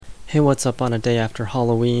Hey, what's up on a day after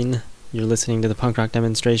Halloween? You're listening to the punk rock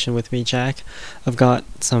demonstration with me, Jack. I've got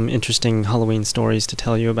some interesting Halloween stories to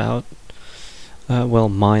tell you about. Well,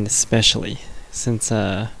 mine especially, since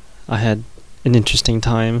I had an interesting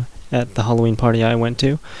time at the Halloween party I went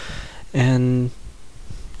to. And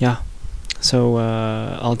yeah, so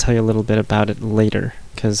I'll tell you a little bit about it later,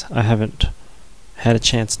 because I haven't had a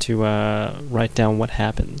chance to write down what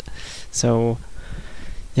happened. So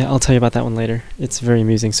yeah, I'll tell you about that one later. It's very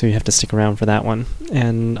amusing, so you have to stick around for that one.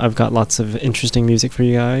 And I've got lots of interesting music for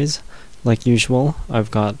you guys, like usual.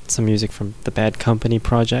 I've got some music from the Bad Company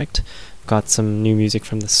project, got some new music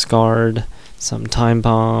from the Scarred, some Time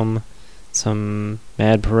Bomb, some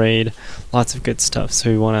Mad Parade, lots of good stuff. So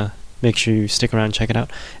you want to make sure you stick around and check it out.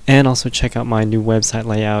 And also check out my new website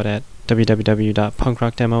layout at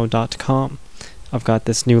www.punkrockdemo.com. I've got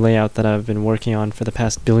this new layout that I've been working on for the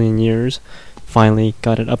past billion years. Finally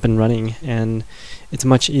got it up and running, and it's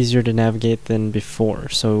much easier to navigate than before,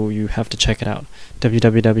 so you have to check it out.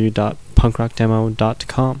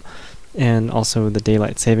 www.punkrockdemo.com. And also the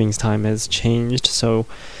daylight savings time has changed, so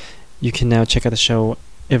you can now check out the show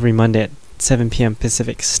every Monday at 7 p.m.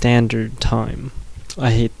 Pacific Standard Time.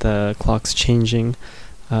 I hate the clocks changing.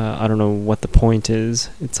 I don't know what the point is.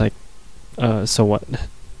 It's like, so what?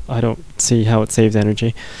 I don't see how it saves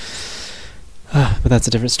energy. But that's a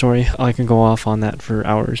different story. I can go off on that for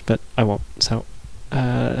hours, but I won't. So,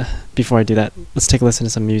 before I do that, let's take a listen to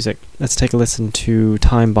some music. Let's take a listen to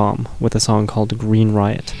Time Bomb with a song called Green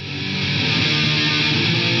Riot.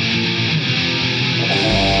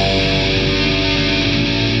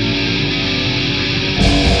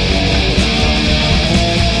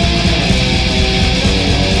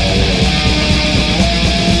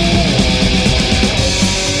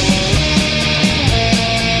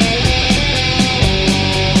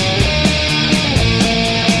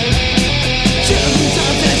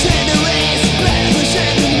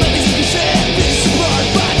 This is what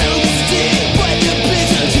I know, this is it. Why the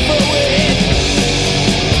bitch don't you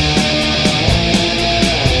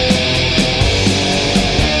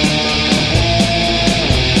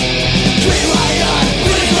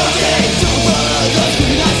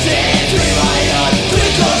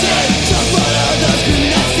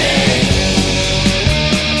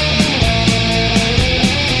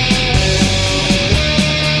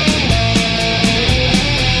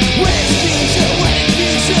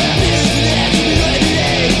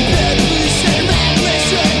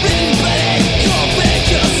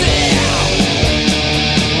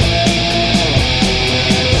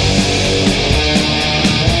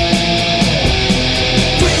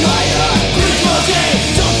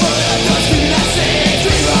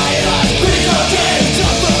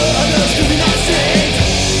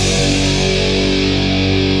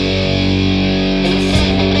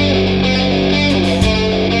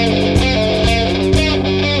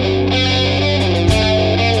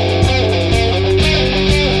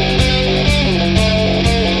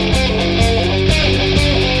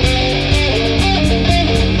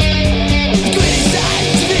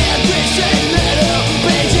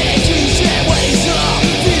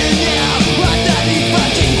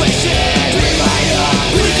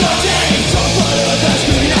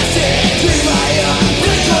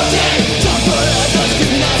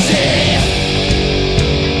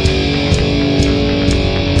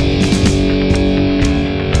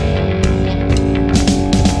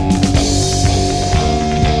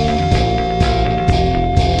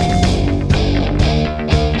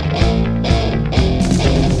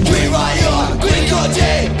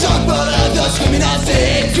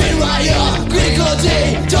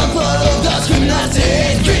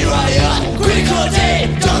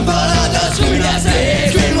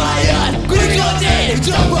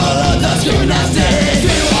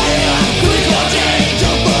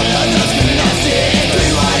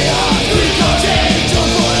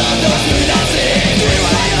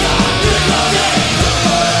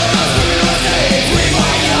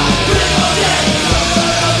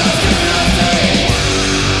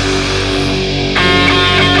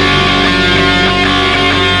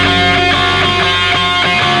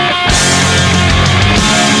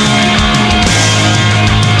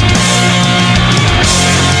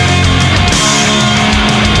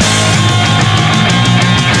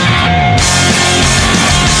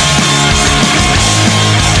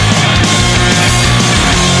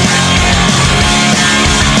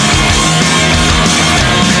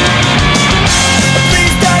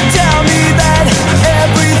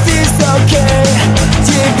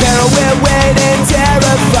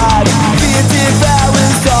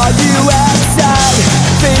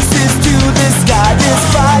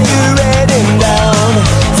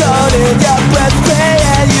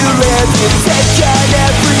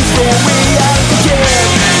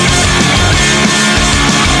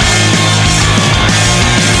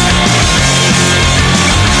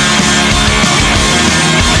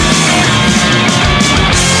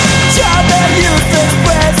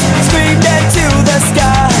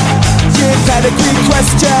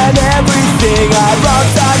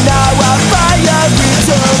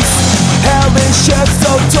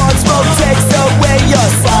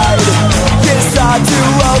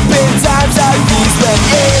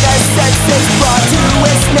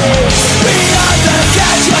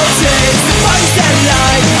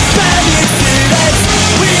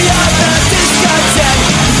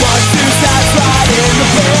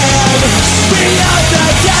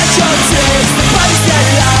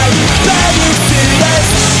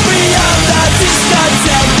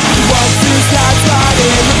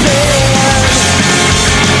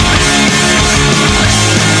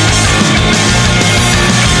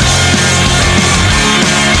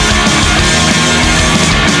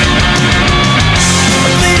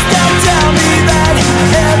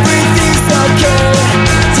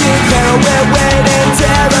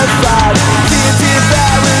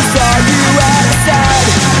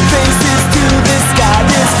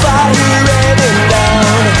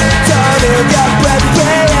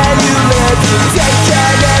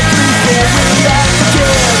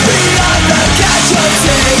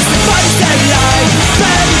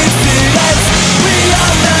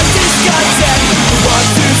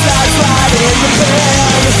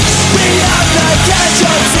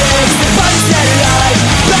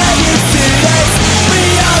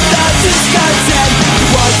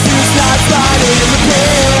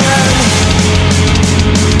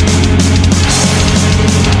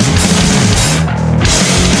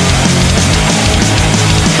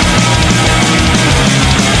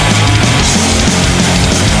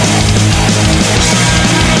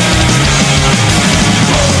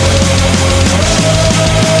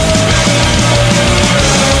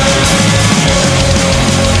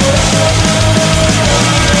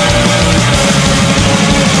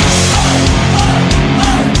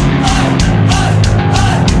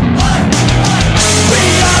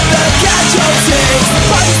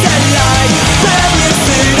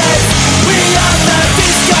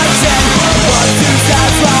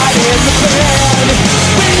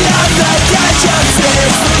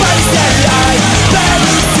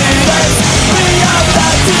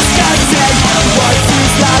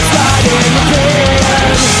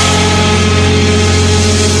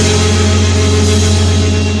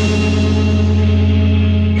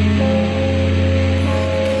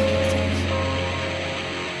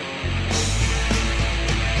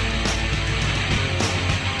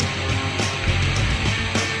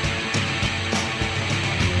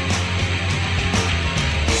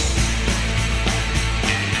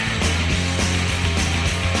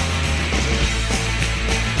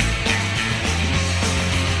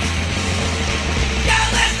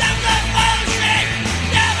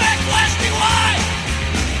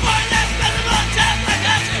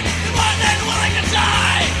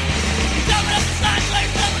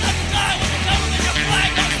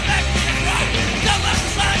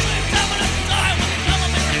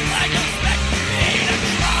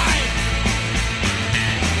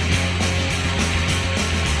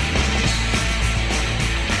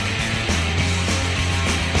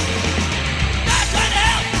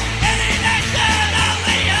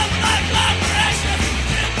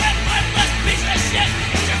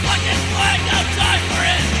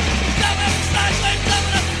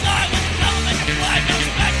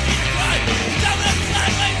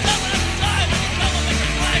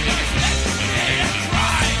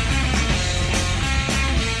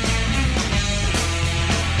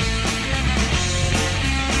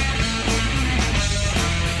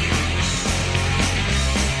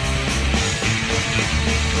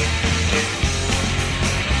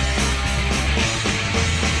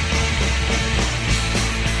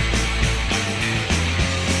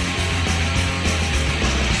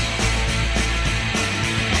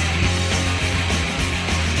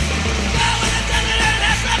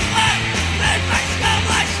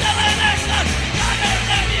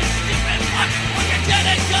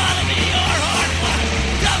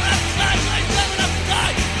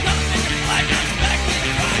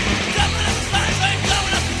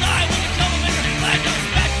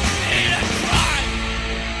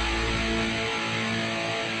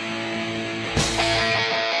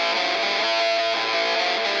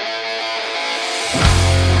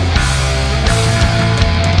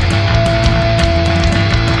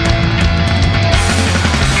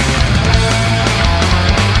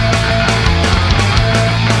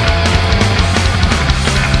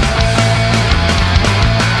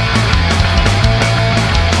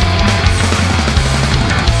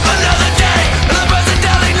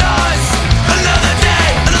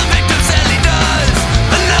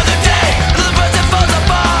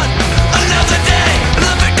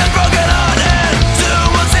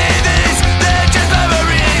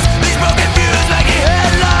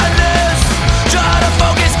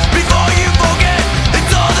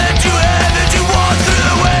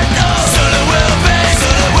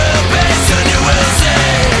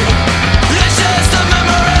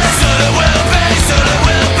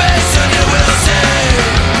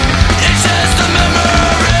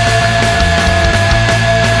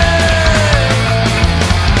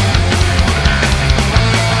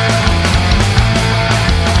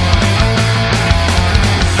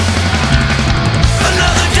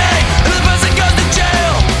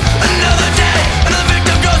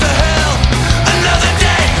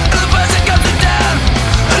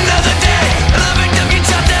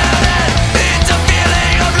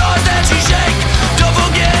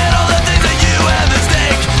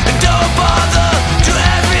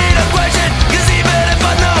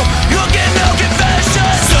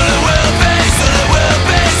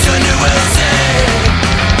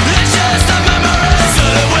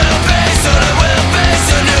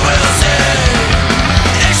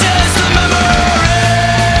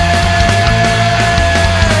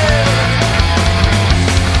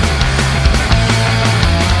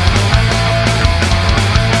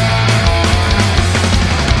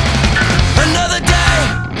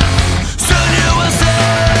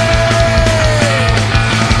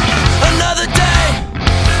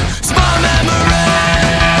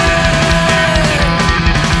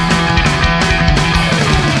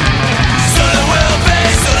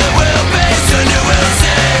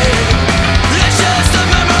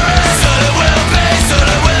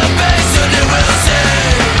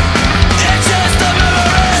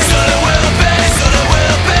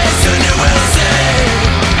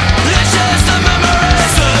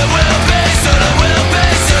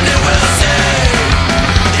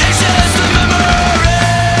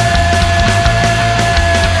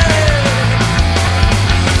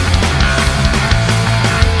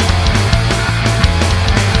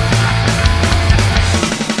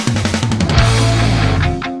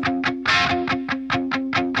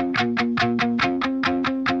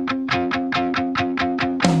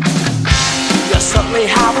certainly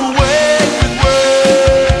have a way with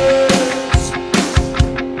words.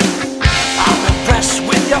 I'm impressed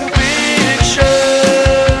with your fiction,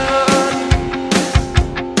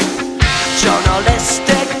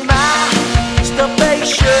 journalistic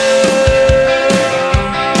masturbation.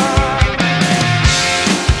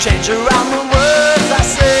 Change around the words I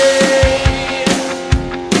say,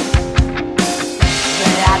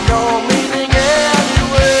 they had no meaning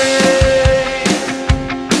anyway.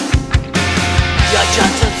 You're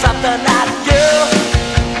judging something that you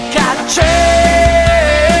can't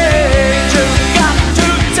change. You got to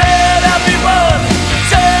tell everyone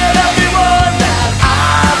that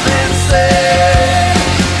I'm insane.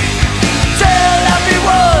 Tell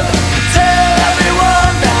everyone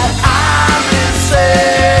that I'm insane.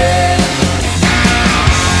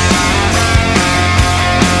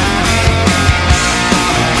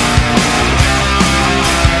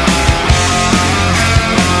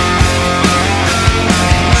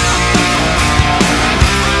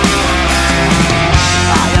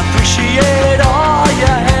 I appreciate all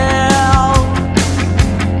your help.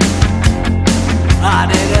 I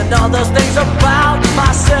didn't know those things about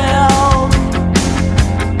myself.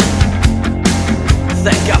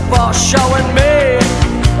 Thank you for showing me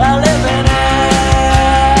a living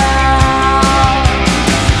hell.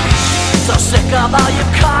 So sick of all you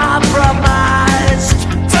compromised.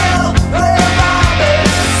 Tell everybody,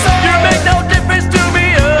 you make no difference to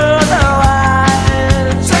me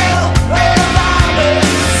otherwise. Tell everybody,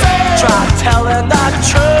 try telling the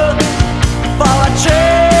truth for a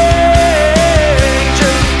change. You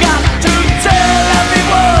got to tell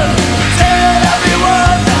everyone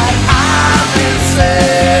that I'm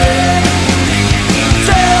insane.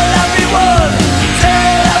 Tell everyone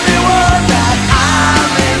that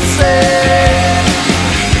I'm insane.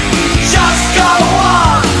 Just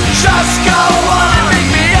go on, and bring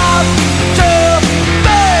me up to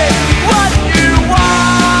be what you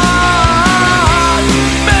want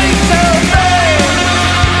me to be.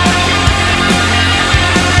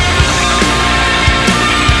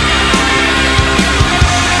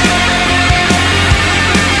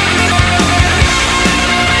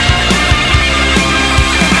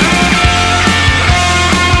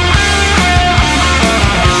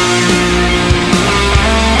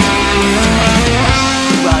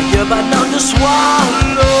 Well, you've been known to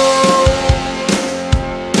swallow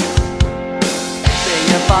the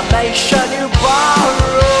information you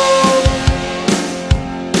borrow.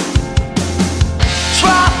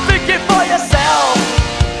 Try thinking for yourself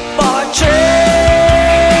for a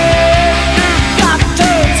change. You got to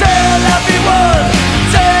tell everyone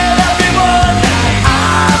that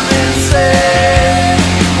I'm insane.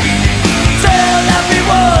 Tell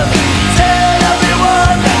everyone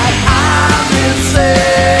that I'm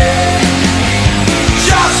insane.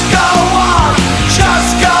 Just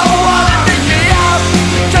go on, and bring me up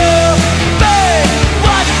to be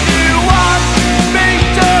what you want me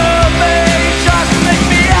to be. Just bring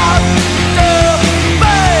me up to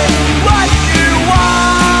be what you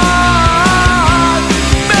want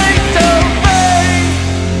me to be.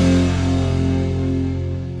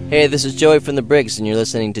 Hey, this is Joey from the Briggs, and you're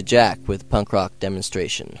listening to Jack with Punk Rock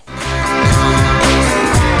Demonstration.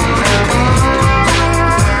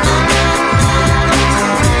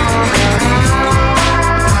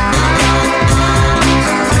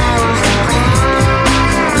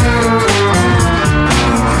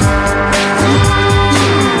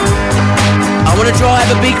 I wanna drive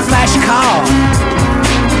a big flash car.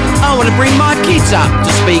 I wanna bring my kids up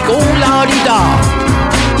to speak all la-di-da.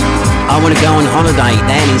 I wanna go on holiday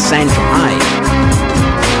down in Saint-Tropez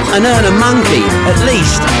and earn a monkey at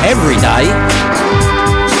least every day.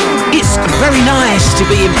 It's very nice to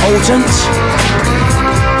be important.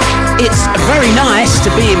 It's very nice to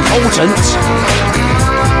be important.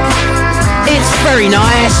 It's very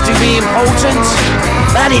nice to be important,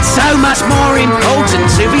 but it's so much more important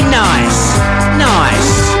to be nice.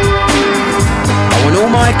 Nice. I want all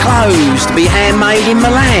my clothes to be handmade in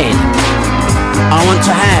Milan. I want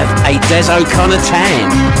to have a Des O'Connor tan.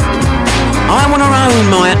 I want to own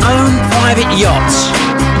my own private yacht.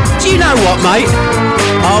 Do you know what, mate?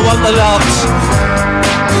 I want the lot.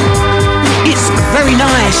 It's very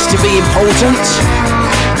nice to be important.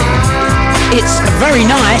 It's very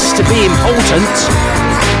nice to be important.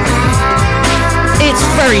 It's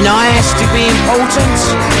very nice to be important,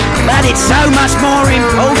 but it's so much more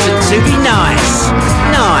important to be nice.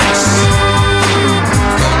 Nice.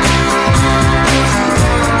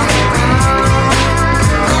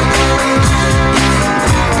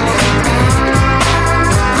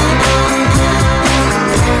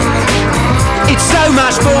 It's so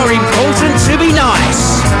much more important to be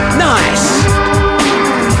nice. Nice.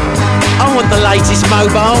 want the latest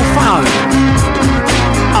mobile phone.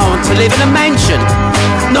 I want to live in a mansion,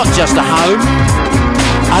 not just a home.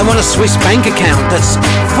 I want a Swiss bank account that's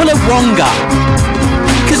full of wonga.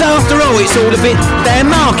 Cause after all, it's all a bit damn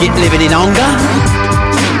market living in Onga.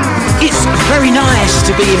 It's very nice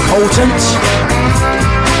to be important.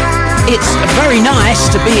 It's very nice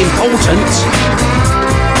to be important.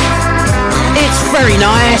 It's very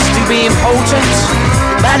nice to be important,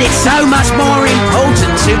 but it's so much more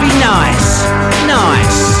important to be nice.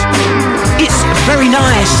 Nice. It's very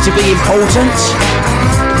nice to be important.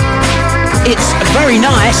 It's very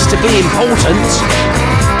nice to be important.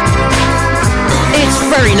 It's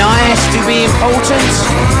very nice to be important,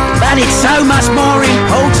 but it's so much more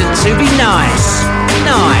important to be nice.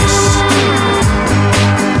 Nice.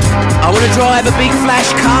 I want to drive a big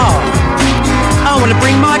flash car. I want to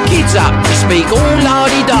bring my kids up to speak all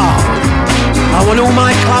la-di-da. I want all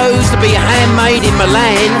my clothes to be handmade in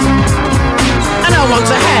Milan. And I want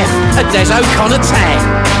to have a Des O'Connor tan.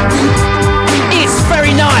 It's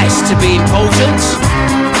very nice to be important.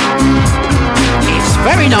 It's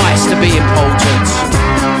very nice to be important.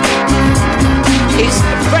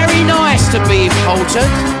 It's very nice to be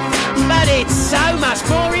important, but it's so much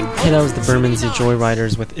more important. Hey, that was the Bermondsey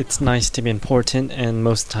Joyriders with It's Nice to Be Important, and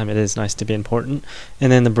most of the time it is nice to be important.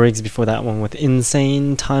 And then the Briggs before that one with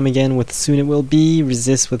Insane, Time Again with Soon It Will Be,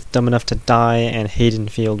 Resist with Dumb Enough to Die, and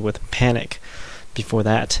Haydenfield with Panic before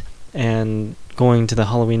that. And going to the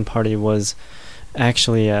Halloween party was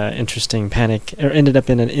actually an interesting panic, or ended up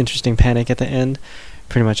in an interesting panic at the end.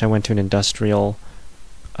 Pretty much I went to an industrial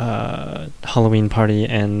Halloween party,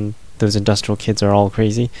 and those industrial kids are all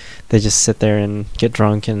crazy. They just sit there and get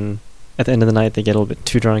drunk, and at the end of the night they get a little bit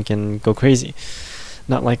too drunk and go crazy.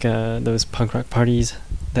 Not like those punk rock parties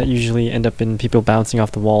that usually end up in people bouncing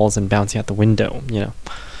off the walls and bouncing out the window, you know.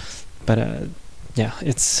 But yeah,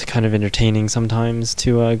 it's kind of entertaining sometimes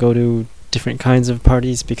to go to different kinds of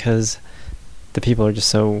parties because the people are just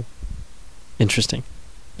so interesting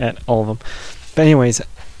at all of them. But anyways,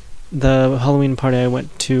 the Halloween party I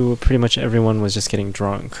went to, pretty much everyone was just getting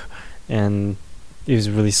drunk, and it was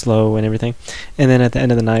really slow and everything. And then at the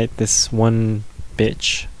end of the night, this one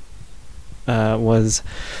bitch was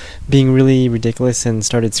being really ridiculous and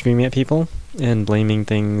started screaming at people and blaming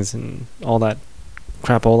things and all that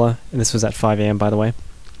crapola. And this was at 5 a.m., by the way.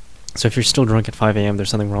 So if you're still drunk at 5 a.m., there's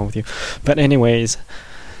something wrong with you. But anyways,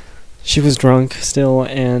 she was drunk still,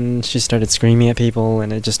 and she started screaming at people,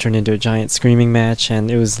 and it just turned into a giant screaming match, and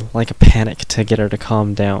it was like a panic to get her to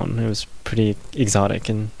calm down. It was pretty exotic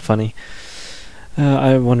and funny.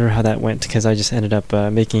 I wonder how that went, because I just ended up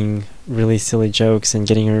making really silly jokes and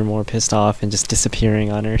getting her more pissed off and just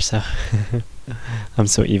disappearing on her, so I'm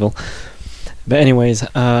so evil. But anyways,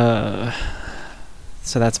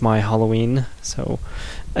 so that's my Halloween. So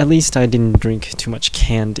at least I didn't drink too much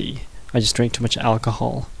candy. I just drank too much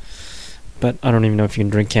alcohol. But I don't even know if you can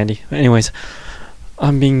drink candy. But anyways,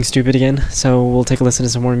 I'm being stupid again, so we'll take a listen to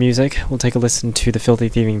some more music. We'll take a listen to the Filthy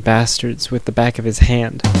Thieving Bastards with The Back of His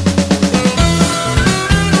Hand.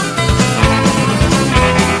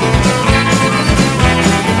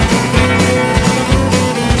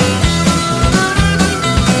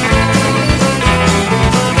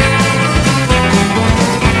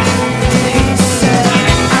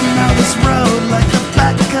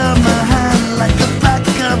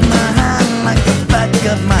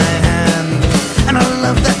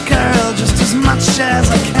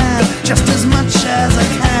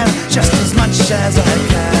 As I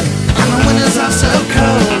can, and the winters are so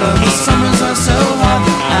cold and the summers are so hot,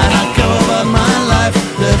 and I go about my life,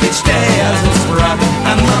 live each day as it's brought,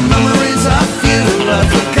 and my memories are few. I've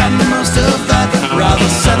forgotten most of that. Rather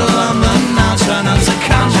settle on the now, try not to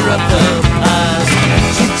conjure up the past.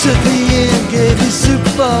 She took me in, gave me soup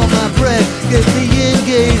for my bread, gave me in,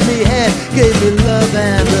 gave me head, gave me love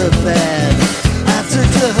and a bed. I took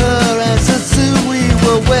to her and said, Sue, we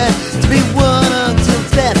were wed to be one until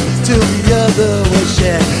death, till the other was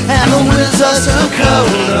shed. And the winters are so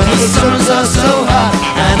cold and the summers are so hot,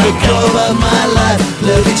 and I go about my life,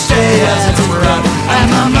 live each day as it's brought, and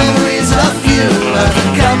my memories are few. I've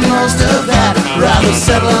forgotten most of that. Rather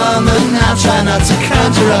settle on the now, try not to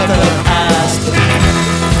conjure up the past.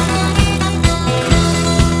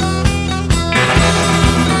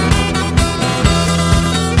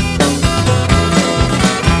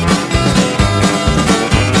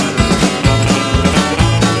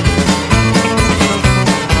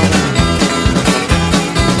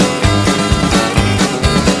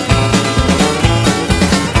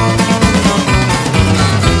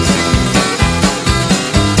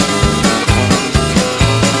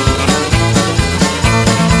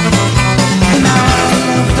 Now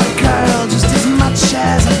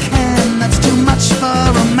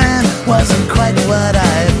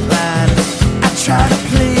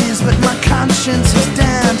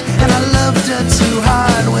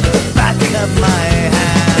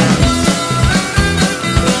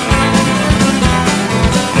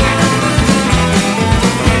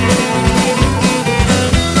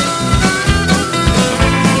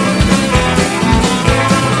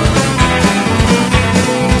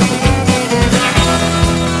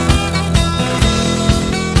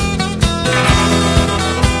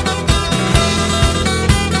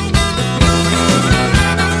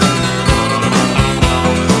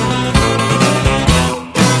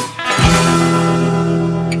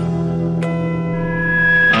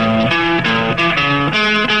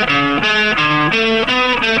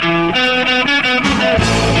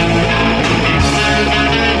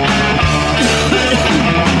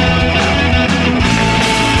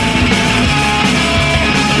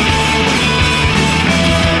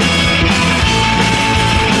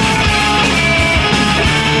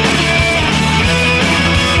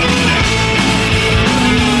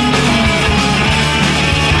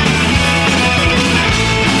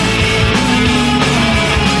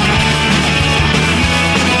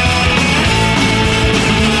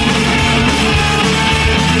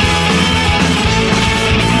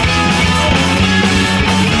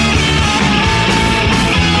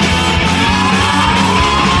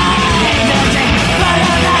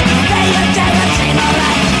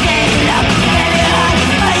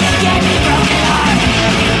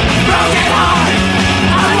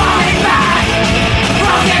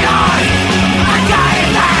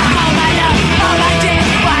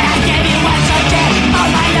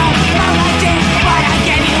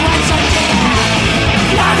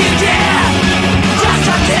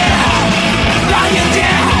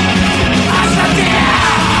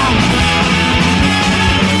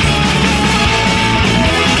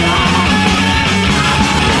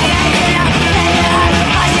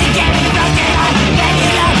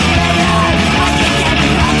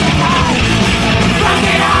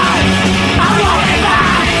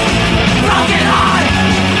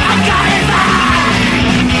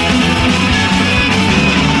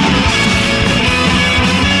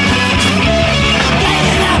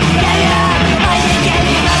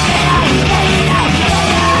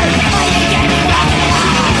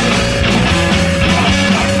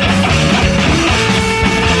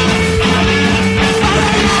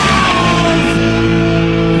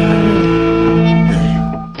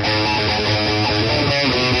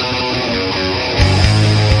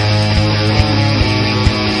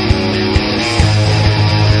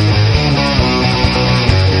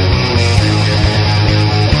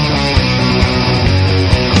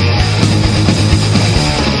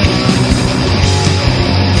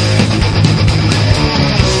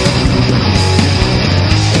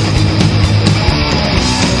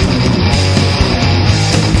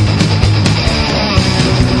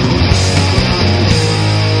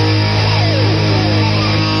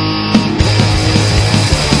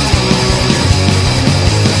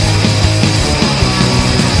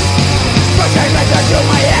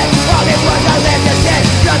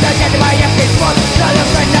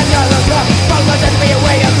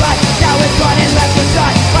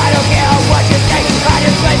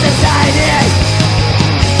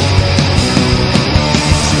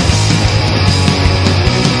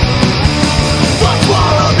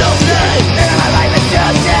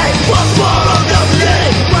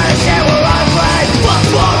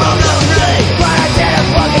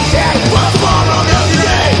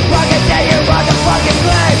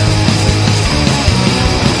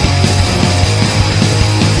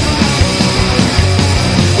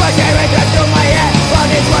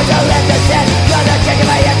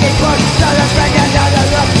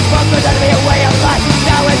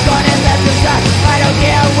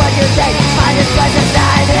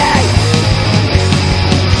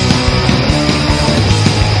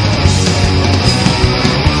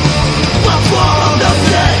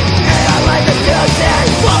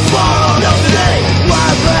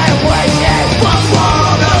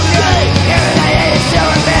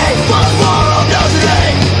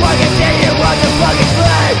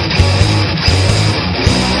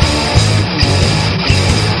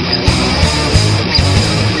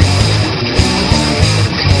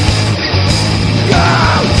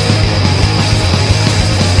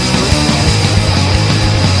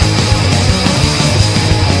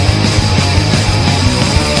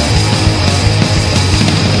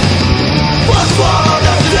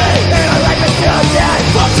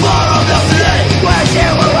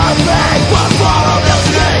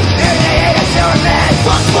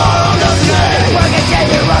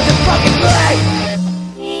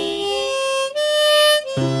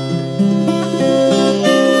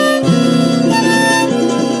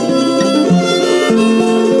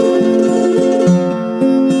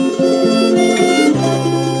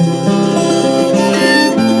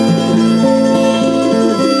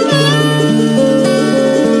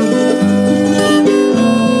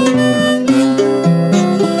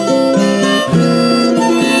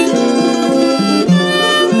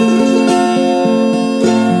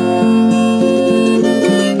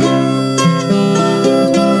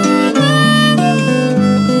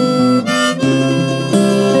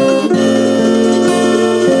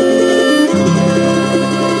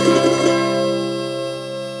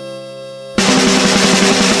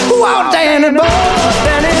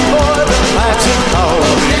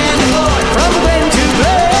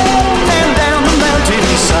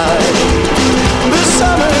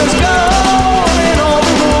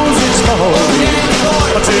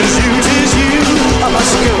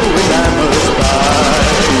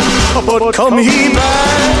Come he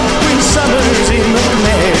back when summer's in the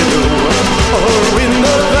meadow, or when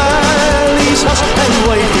the valleys hush and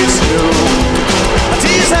white with snow.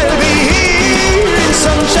 'Tis I'll be here in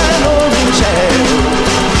sunshine or in shadow.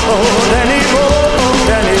 Oh, Danny boy,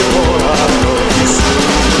 I love you so.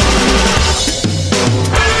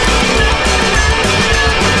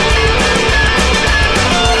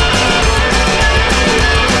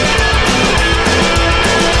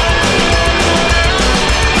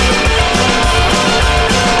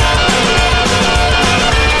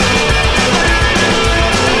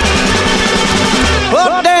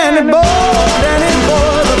 Danny boy,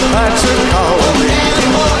 the pipes are calling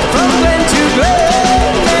from glen to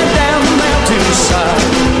glen and down the mountainside.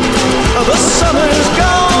 The summer's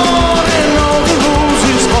gone and all the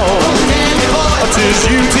roses fall. 'Tis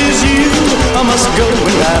you, I must go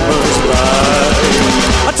and I must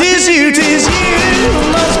buy. 'Tis you,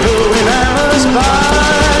 must go and I must buy.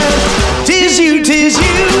 'Tis you,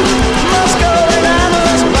 must go and I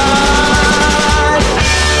must buy.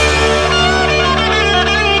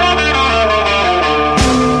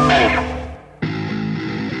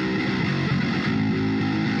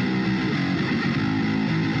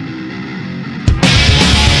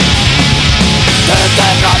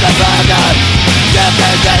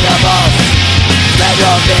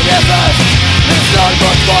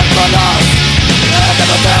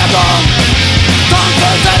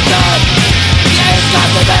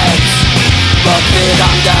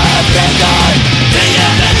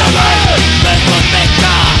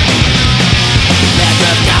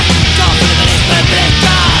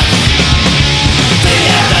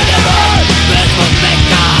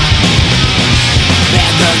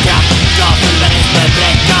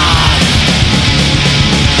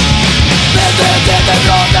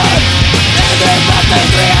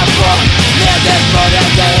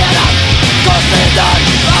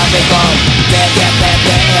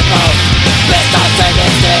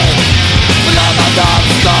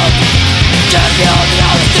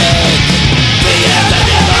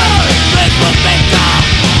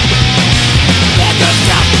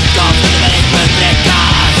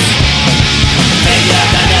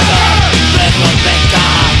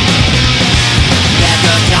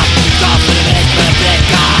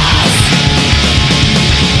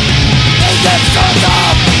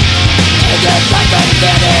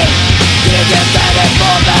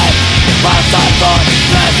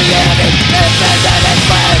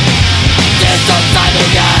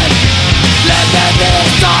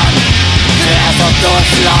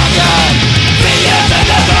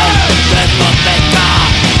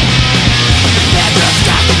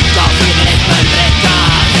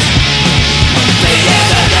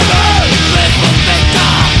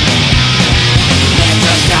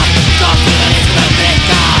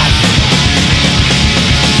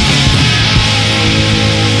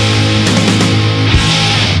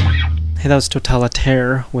 Hey, that was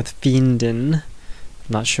Totalitaire with Fiendin. I'm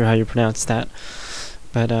not sure how you pronounce that,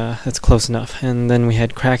 but that's close enough. And then we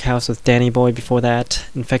had Crack House with Danny Boy before that,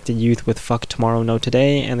 Infected Youth with Fuck Tomorrow No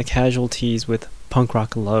Today, and the Casualties with Punk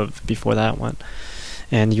Rock Love before that one.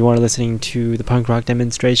 And you are listening to the Punk Rock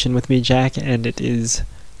Demonstration with me, Jack, and it is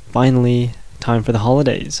finally time for the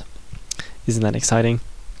holidays. Isn't that exciting?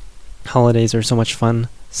 Holidays are so much fun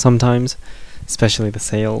sometimes, especially the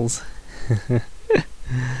sales.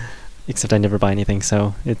 Except I never buy anything,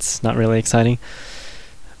 so it's not really exciting.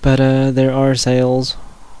 But there are sales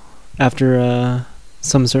after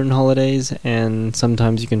some certain holidays, and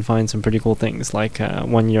sometimes you can find some pretty cool things. Like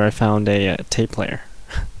one year I found a tape player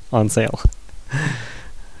on sale.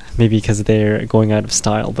 Maybe because they're going out of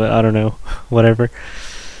style, but I don't know. Whatever.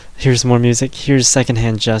 Here's some more music. Here's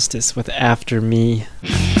Secondhand Justice with After Me.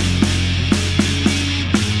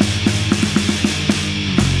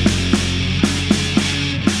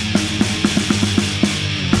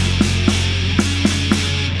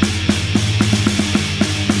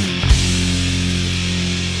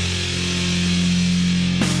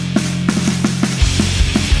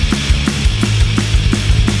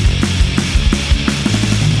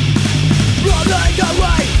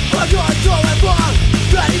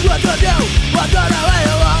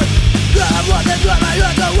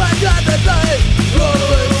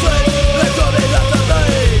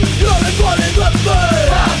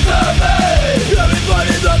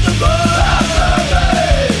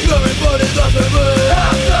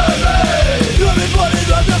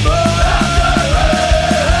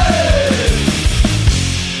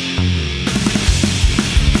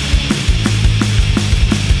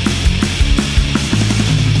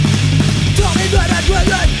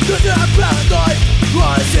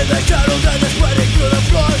 The shadows and the spreading through the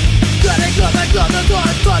floor. Getting closer, closer, so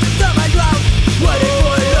I thought it's time I drive.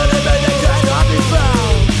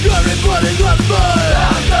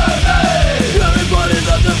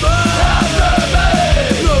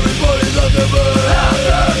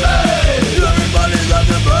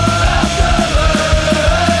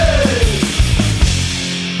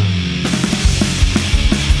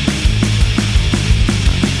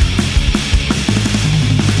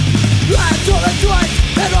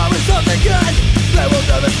 they will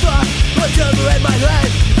never stop. Whatever in my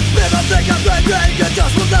head, people think I'm thinking, you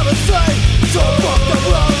just will never say. So fuck the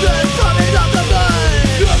world and coming out the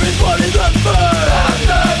mind. Everybody's on fire.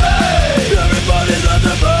 After me. Everybody's on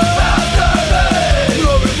the burn. After me.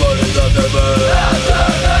 Everybody's on the burn. After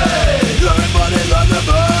me. Everybody's on the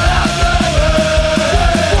burn. After me.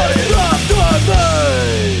 Everybody's after me.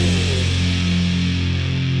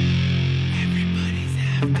 Everybody's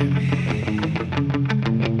after me.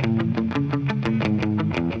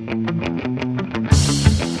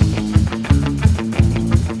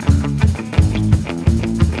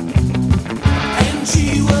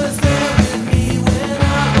 She was there with me when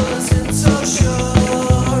I wasn't so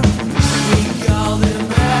sure. We called him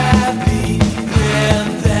happy,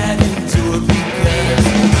 crammed that into a because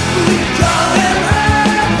we call him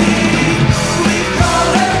happy. We call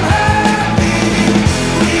him happy.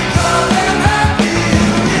 We call him happy.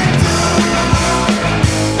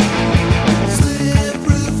 Slip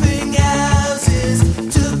roofing houses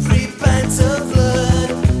to 3 pints of blood.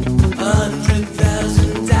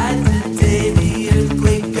 100,000 died today. The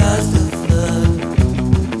earthquake caused a flood.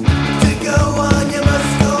 To go on, you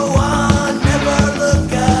must go on. Never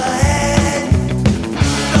look ahead.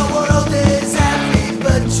 The world is happy,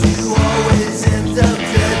 but you always end up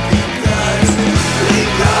dead because we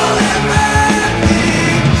call him happy.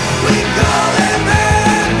 We call him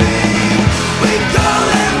happy. We call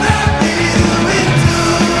him happy. We do.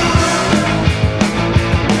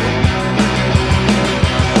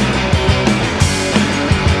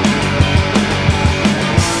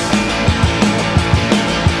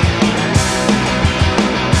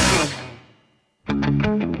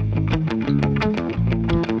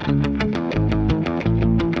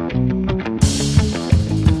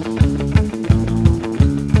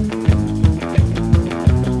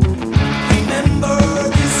 Remember,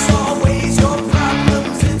 this always your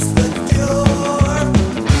problems, it's the cure.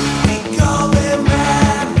 We call him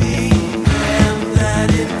happy, cram that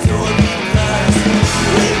into a because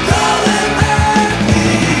we call him happy.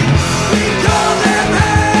 We call him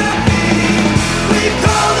happy. We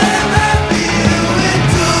call him happy. We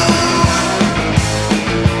do.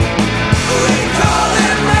 We call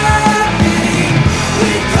him happy.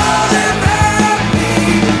 We call him happy.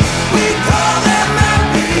 We call him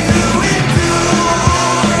happy. We do.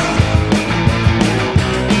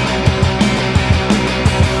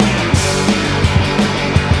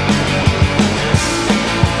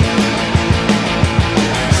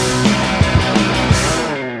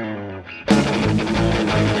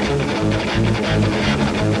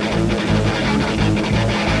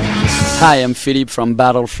 Hi, I'm Philippe from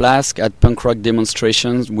Battle Flask at Punk Rock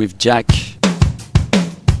Demonstrations with Jack.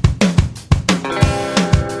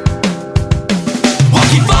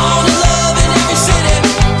 Walking fall in love in every city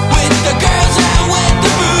with the girls and with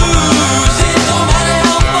the booze. It don't matter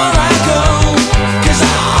how far I go, 'cause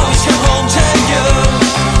I always come home to you.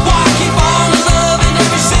 Walking fall in love in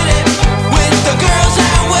every city with the girls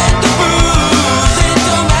and with the booze. It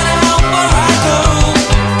don't matter how far I go,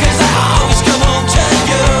 'cause I always come home to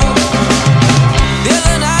you. The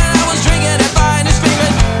other night I was drinking and fine and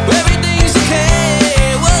screaming. Everything's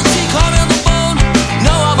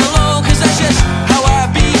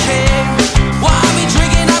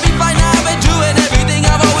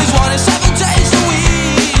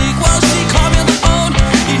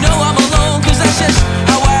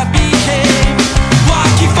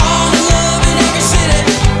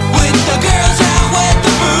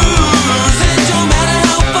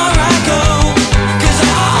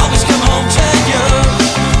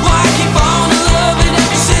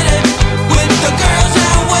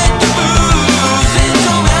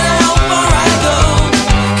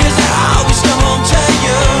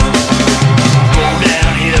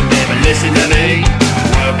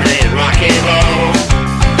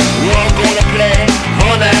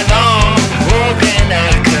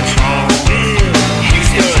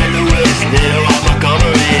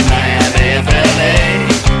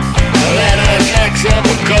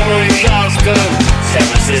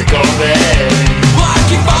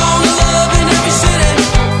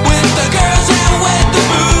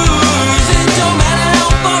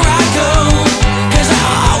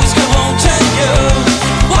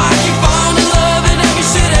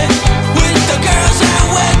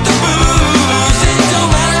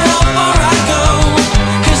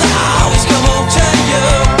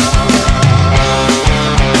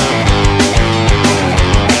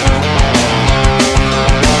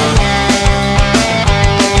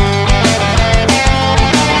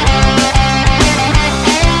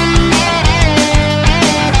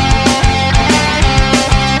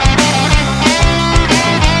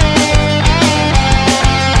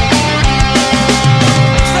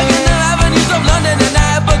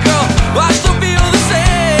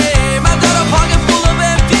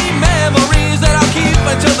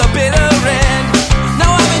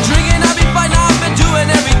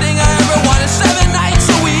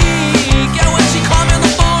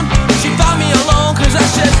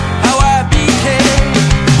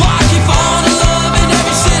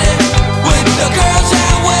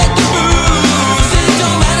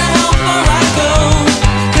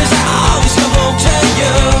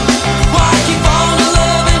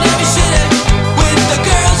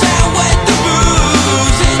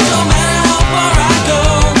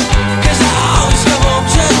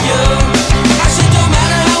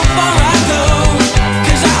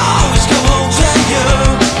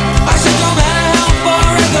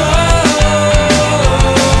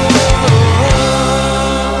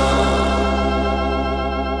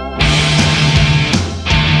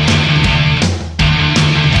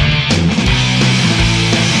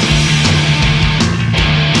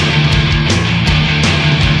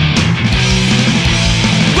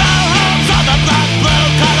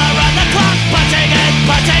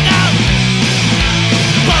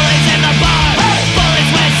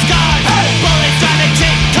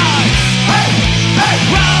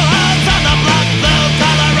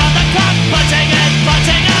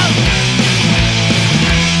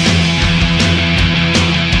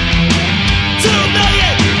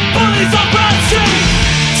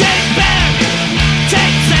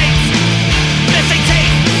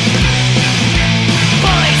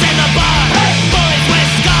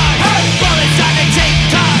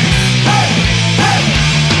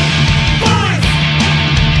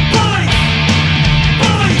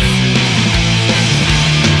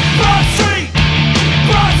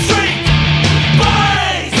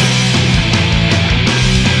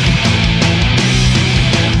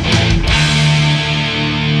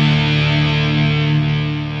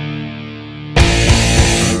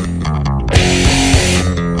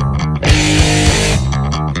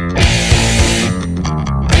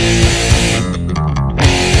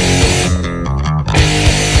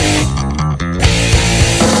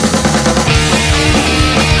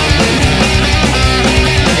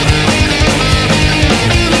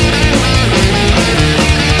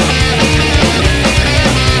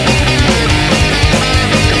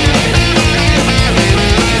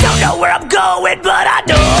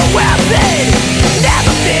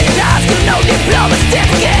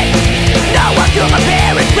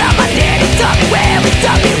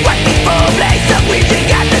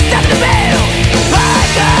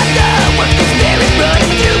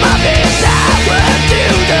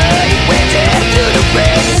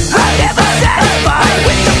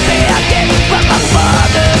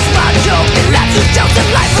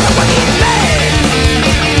the working man.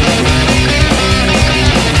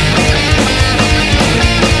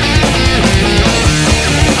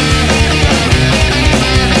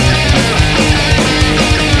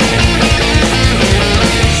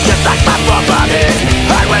 Just like my forefathers,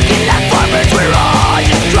 hard-working land farmers, we're all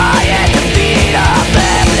just trying to feed our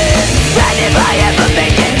families. And if I ever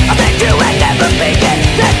make it, I'll take to and never make it.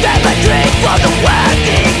 Let's have a drink for the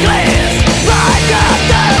working class. I got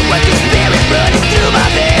the working spirit running through my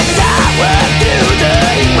veins. I work through the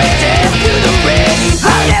heat waves and through the rain.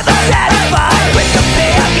 I'm never satisfied with the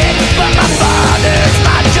pay I get, but my father's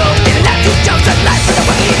my joke. Didn't have to chose a life for the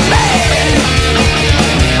working man.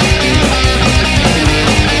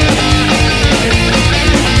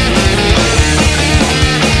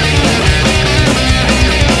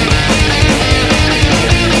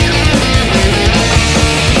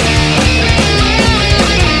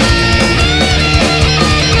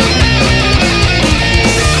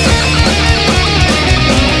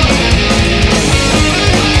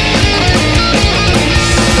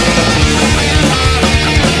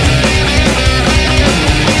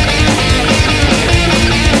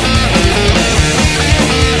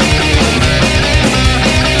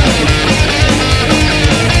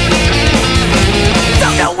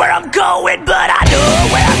 Don't know where I'm going, but I know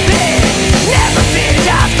where I've been. Never finished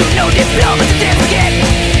high school, no diploma certificate.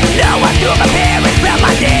 No, I knew my parents, but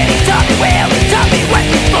my daddy taught me well. He taught me what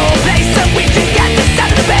people play so we can get the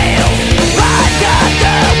sound of the bell. I got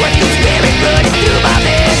the working spirit running through my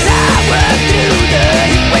veins. I work through the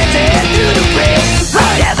heat waves and through the rain.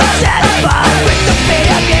 I'm never satisfied with the pay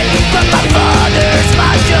I get, but my father's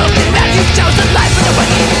my joke. And now you chose the life of the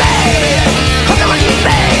working man. I'm the working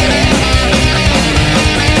man.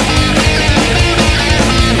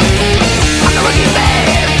 I'm the working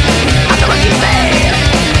man. I'm the working man.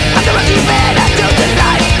 I'm the working man. I chose the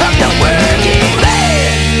life of the working man.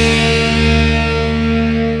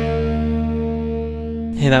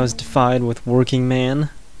 Hey, that was Defied with Working Man.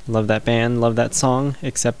 Love that band, love that song,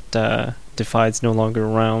 except Defied's no longer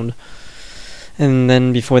around. And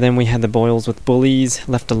then before them we had the Boyles with Bullies,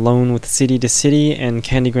 Left Alone with City to City, and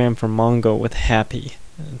Candygram from Mongo with Happy.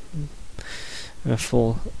 A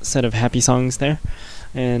full set of happy songs there.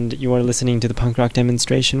 And you are listening to the Punk Rock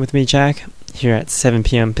Demonstration with me, Jack, here at 7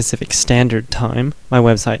 p.m. Pacific Standard Time. My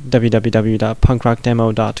website,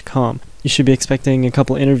 www.punkrockdemo.com. You should be expecting a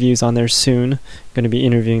couple interviews on there soon. Going to be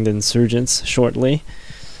interviewing the Insurgents shortly.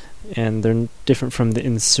 And they're different from the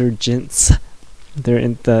Insurgents. They're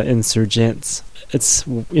the Insurgents. It's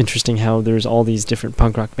interesting how there's all these different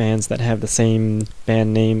punk rock bands that have the same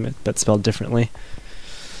band name but spelled differently.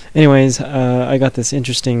 Anyways, I got this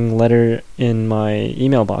interesting letter in my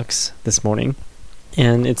email box this morning,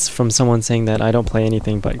 and it's from someone saying that I don't play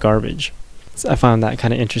anything but garbage. So I found that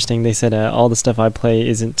kind of interesting. They said all the stuff I play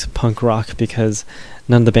isn't punk rock because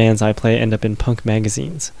none of the bands I play end up in punk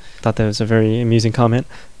magazines. Thought that was a very amusing comment.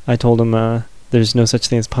 I told him there's no such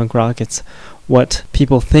thing as punk rock. It's what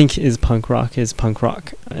people think is punk rock.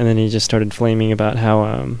 And then he just started flaming about how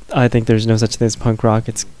I think there's no such thing as punk rock.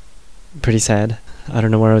 It's pretty sad. I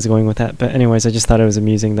don't know where I was going with that, but anyways, I just thought it was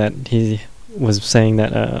amusing that he was saying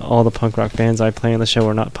that all the punk rock bands I play on the show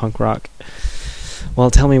are not punk rock.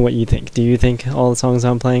 Well, tell me what you think. Do you think all the songs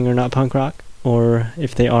I'm playing are not punk rock? Or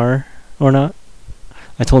if they are or not?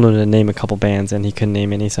 I told him to name a couple bands and he couldn't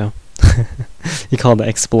name any, so he called the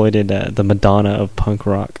Exploited the Madonna of punk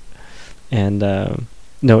rock. And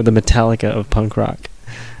no, the Metallica of punk rock.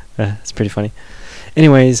 It's pretty funny.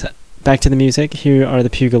 Anyways, back to the music. Here are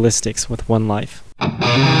the Pugilistics with One Life.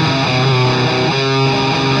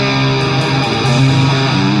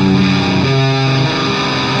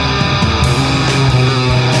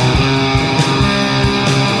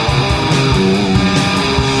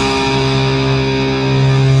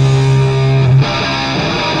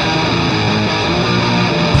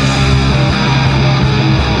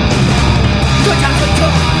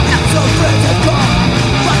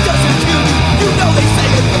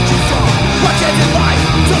 Watch it in life,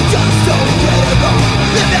 so just don't get it wrong.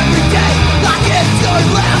 Live every day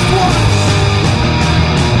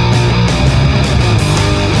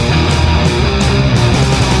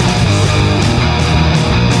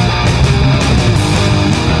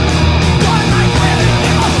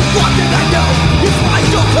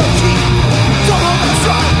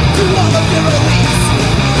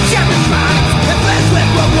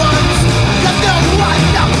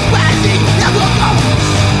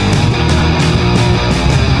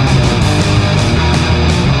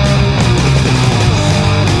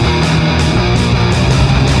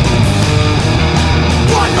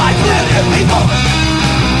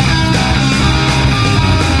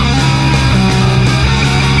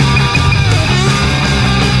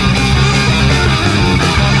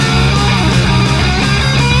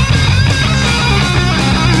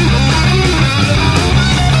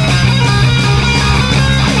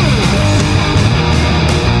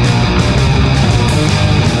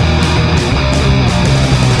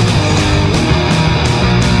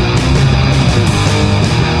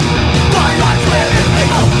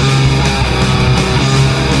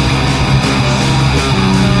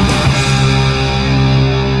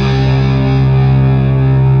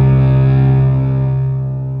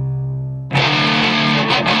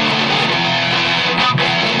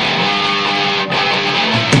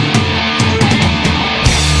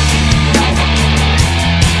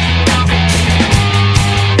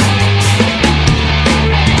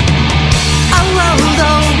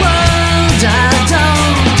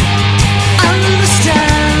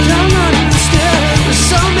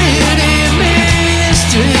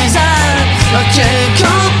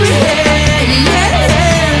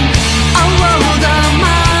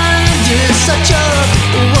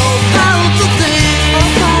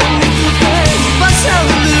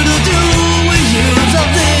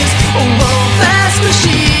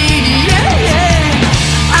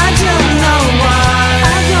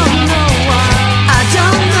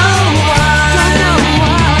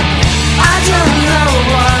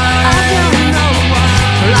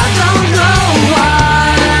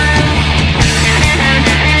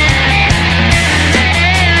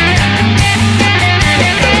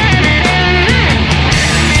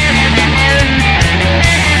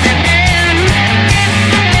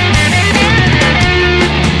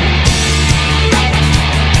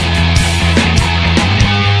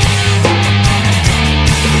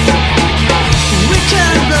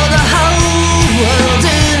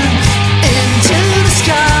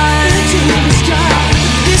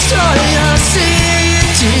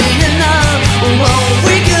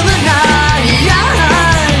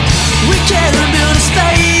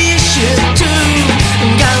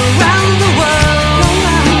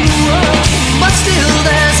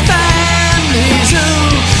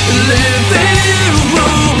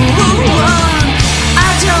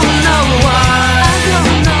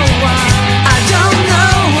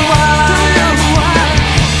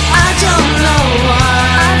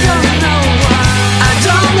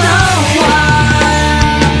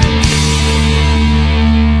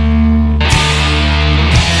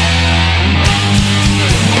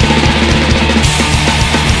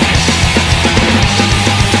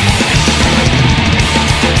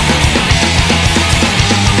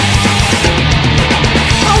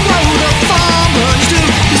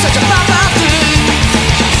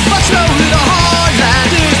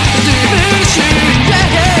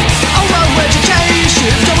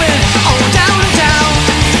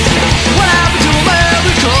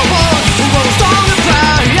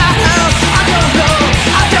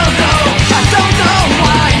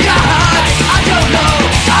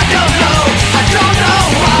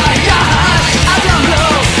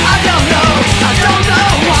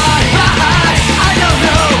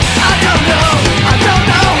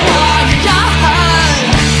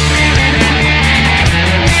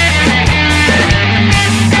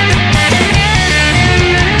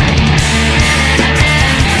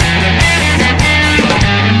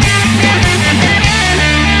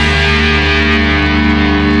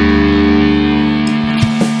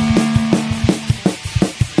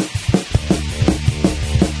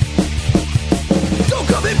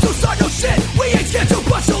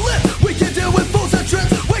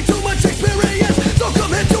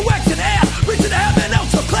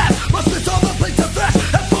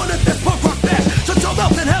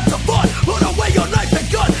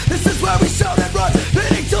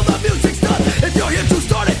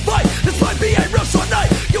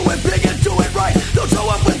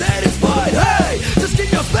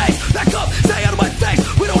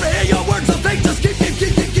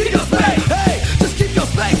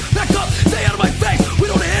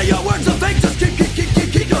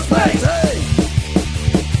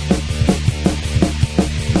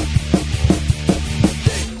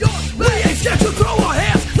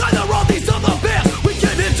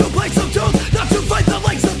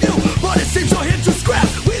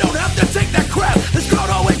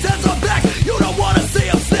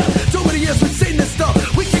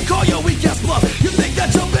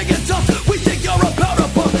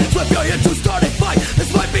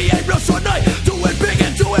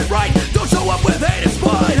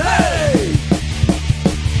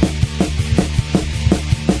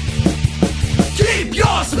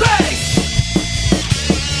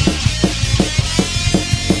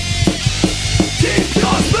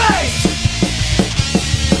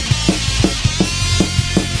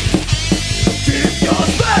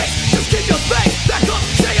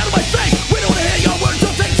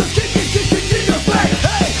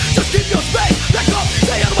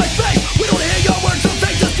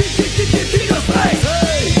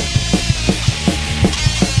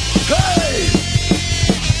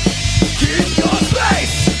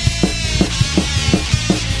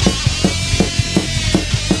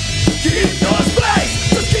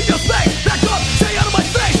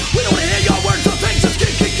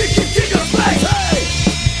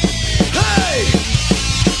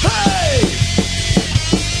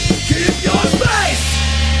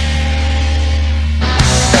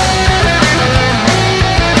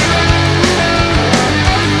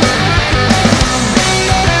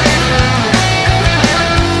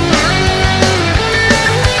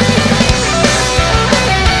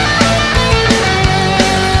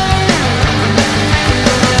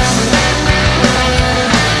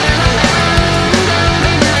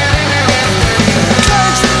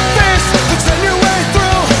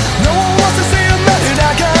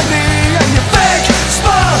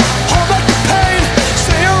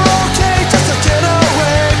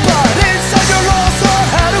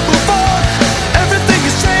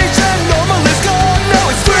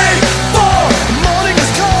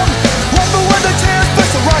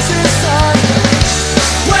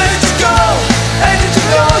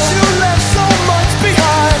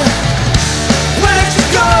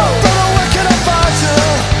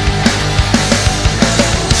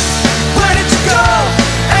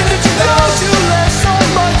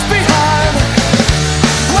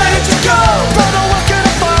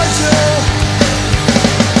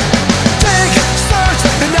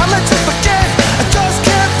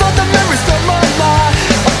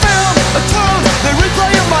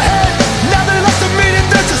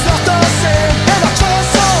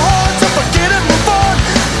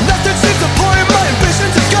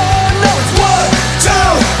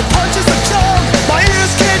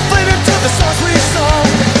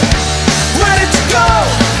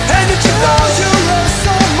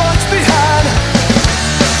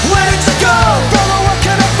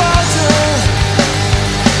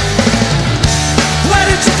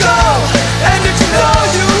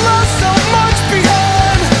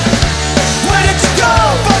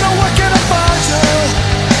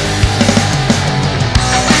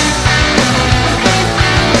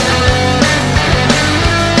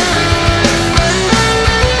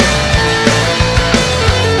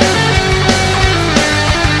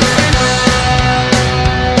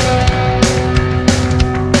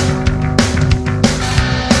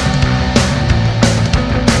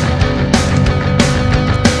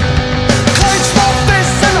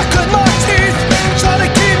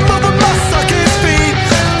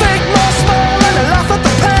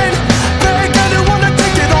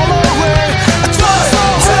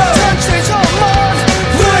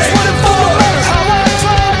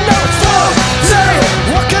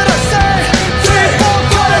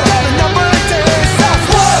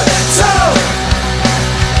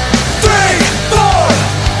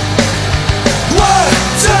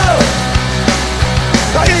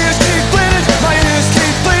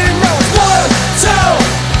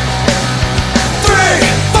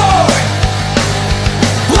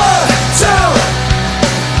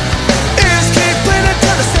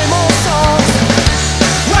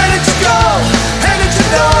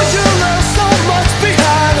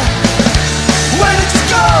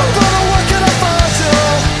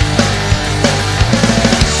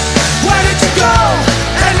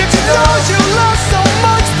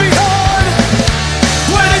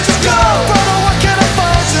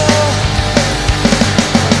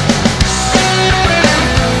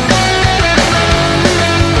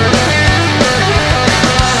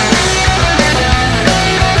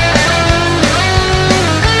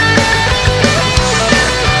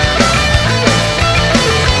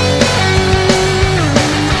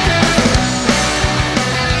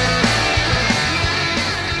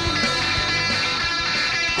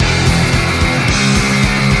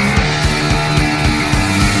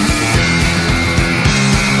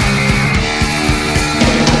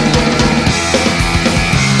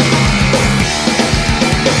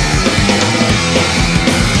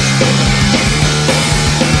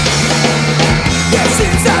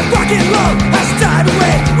Seems that rock and roll has died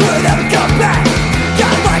away, would never come back.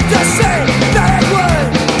 I'd like to say that it would.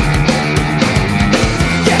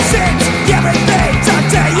 Yes, it's everything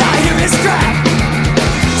today I hear is crack.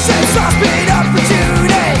 Since I've been up for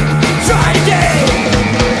today, try again.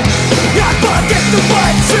 I forget the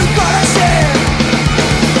one true but I share.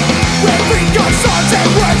 When we got songs and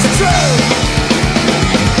words are true.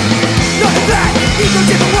 None of that ego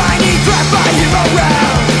give a whiny crap I hear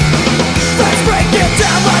around. Let's break it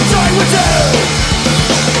down, my joy will do.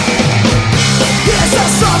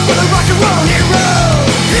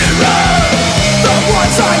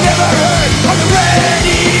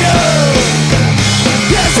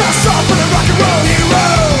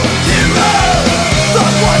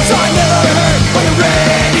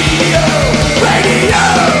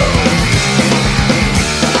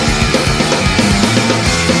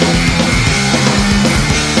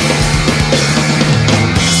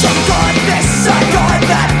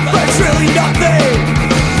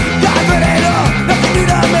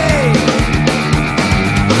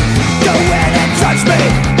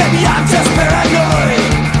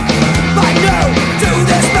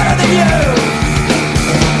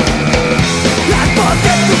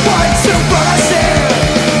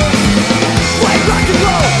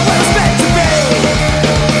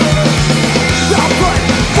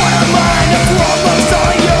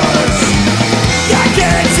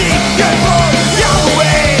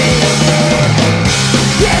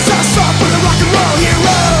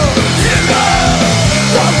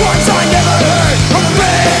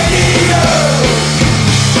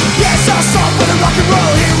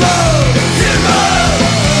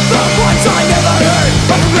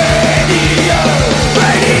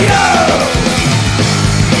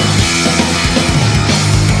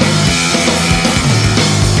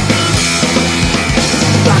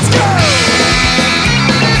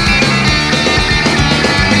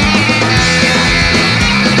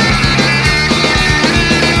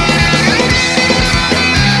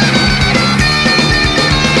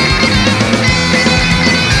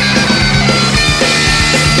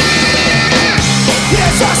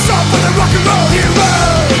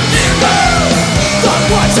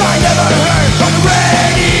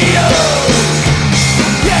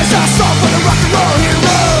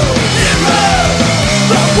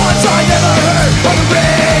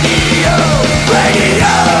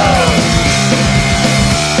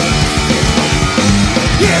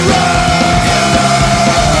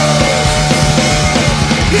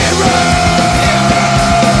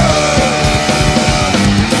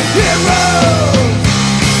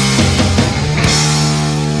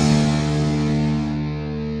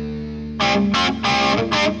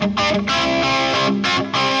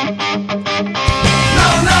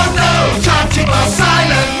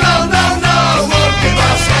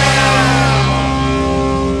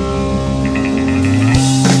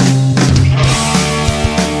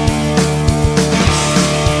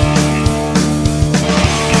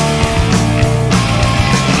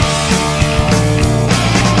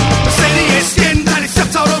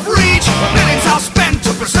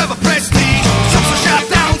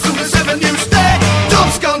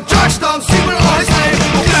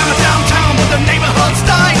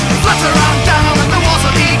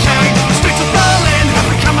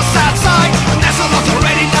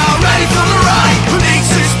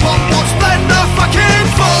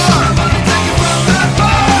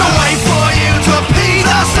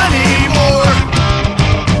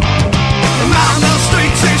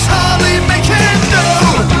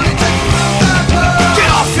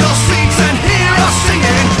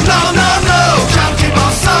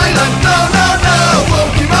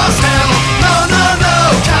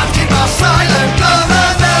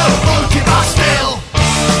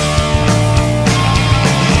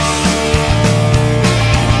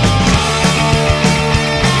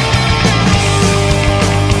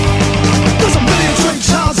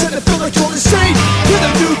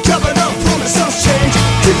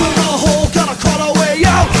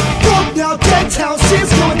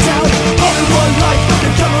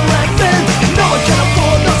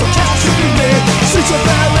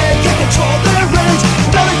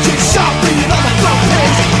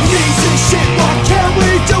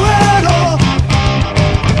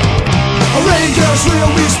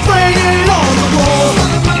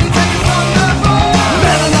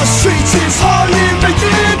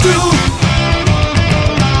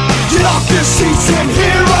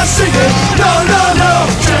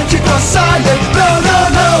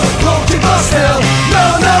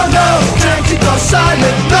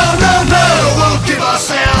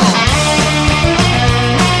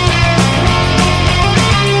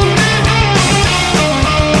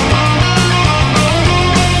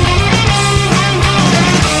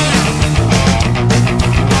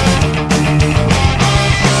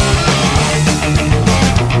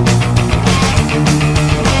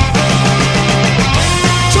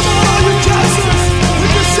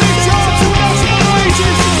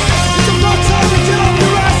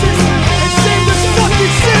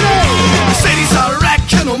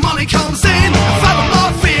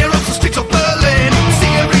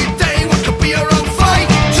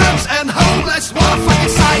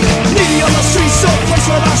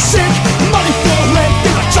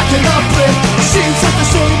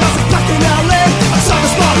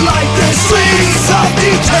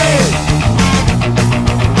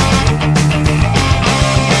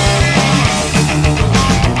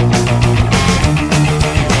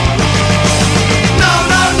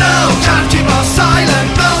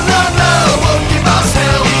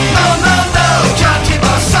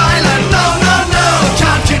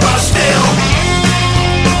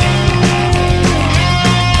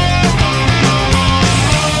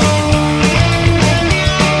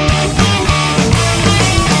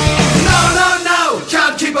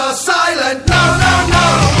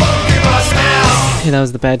 Hey, that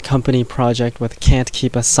was the Bad Company project with Can't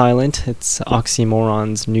Keep Us Silent. It's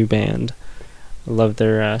Oxymoron's new band. I love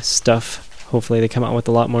their stuff. Hopefully they come out with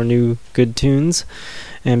a lot more new good tunes.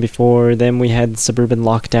 And before them we had Suburban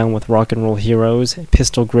Lockdown with Rock and Roll Heroes,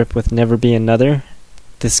 Pistol Grip with Never Be Another,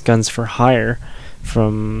 This Gun's for Hire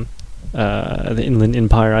from the Inland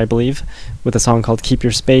Empire, I believe, with a song called Keep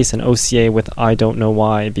Your Space, and OCA with I Don't Know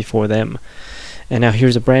Why before them. And now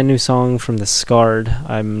here's a brand new song from The Scarred.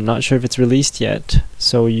 I'm not sure if it's released yet,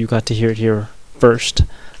 so you got to hear it here first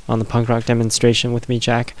on the punk rock demonstration with me,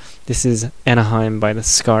 Jack. This is Anaheim by The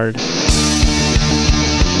Scarred.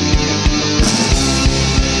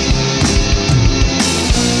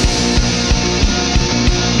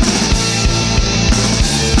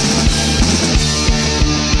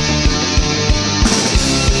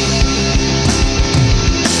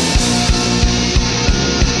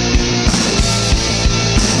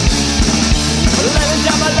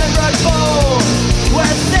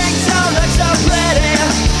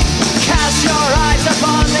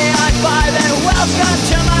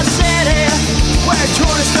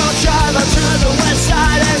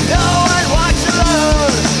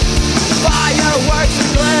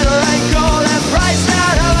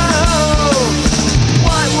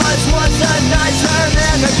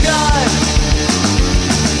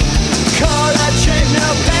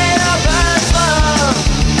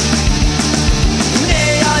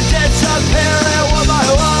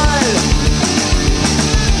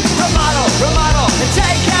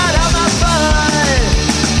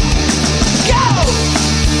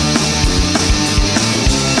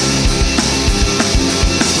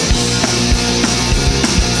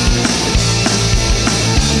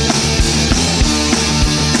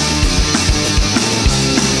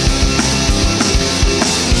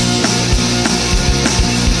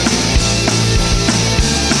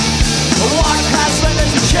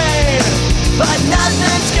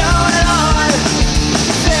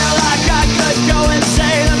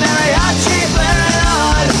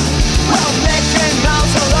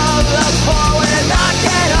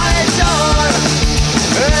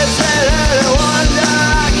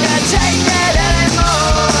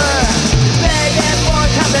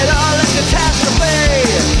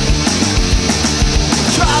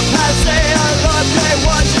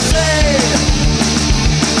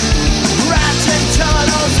 Rats and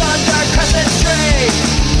tunnels under Crescent Street.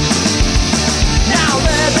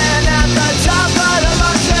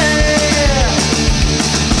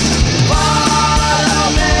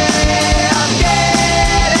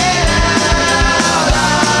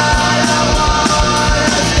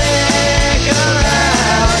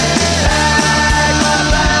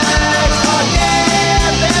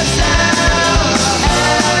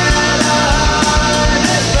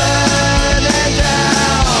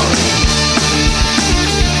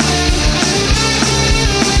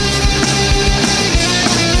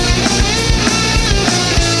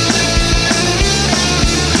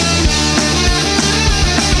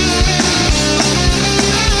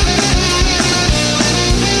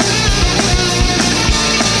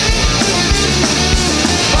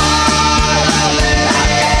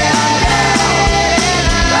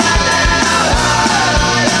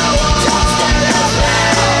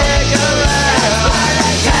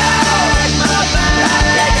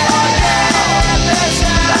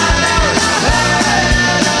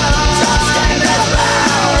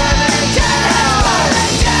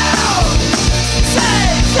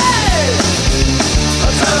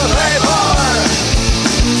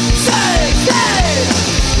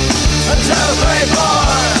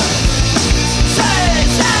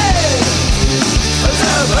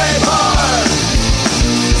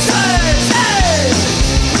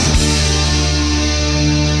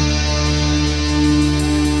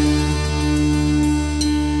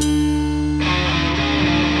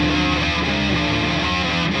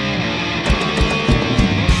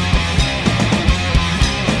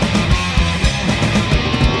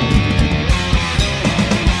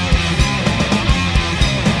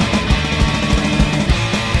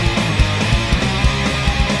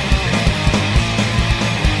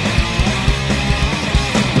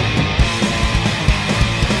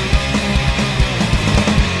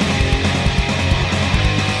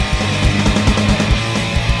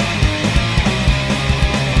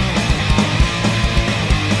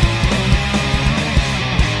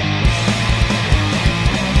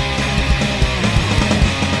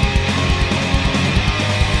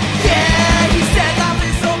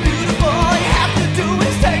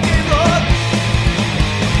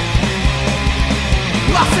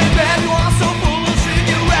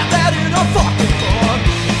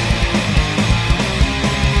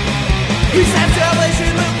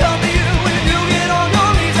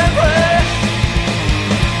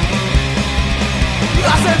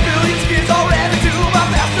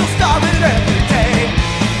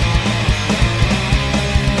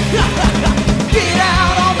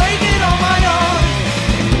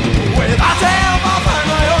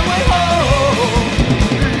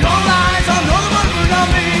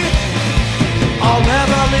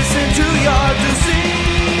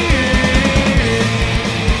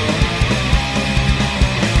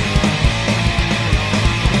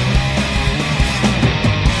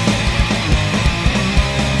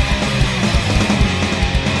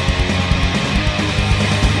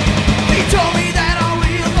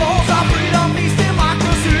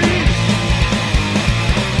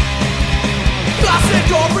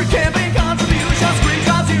 Corporate campaign contributions,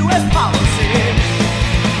 screenshots, U.S. policy.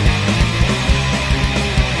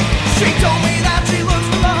 She told me that she looks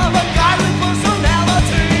for love, a guy with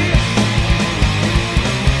personality.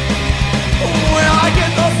 Well, I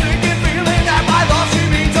get the sinking feeling that by love she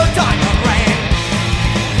means a diamond ring.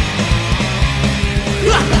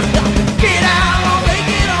 Get out, I'll make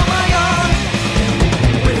it on my own.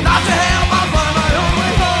 Without your help, I'll find my own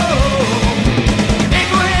way home.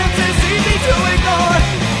 Ignorance is easy to ignore.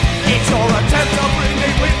 It's your attempt to bring me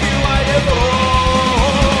with you, I adore.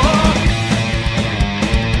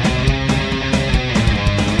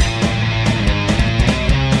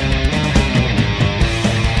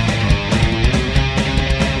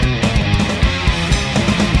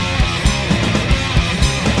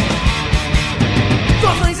 The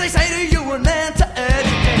things they say to you were meant to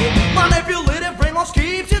educate. Manipulative brainwash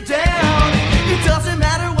keeps you down. It doesn't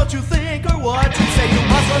matter what you think or what you say. You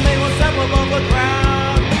must remain one step above the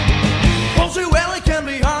ground. Won't you well, it can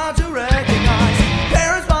be hard to recognize.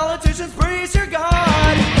 Parents, politicians, priest, your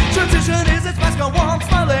God. Tradition is its mascot, wants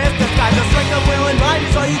my list. This guy's the strength of will and right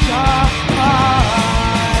is all you got.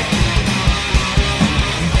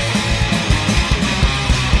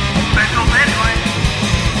 Special Bitcoin.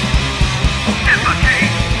 It's okay.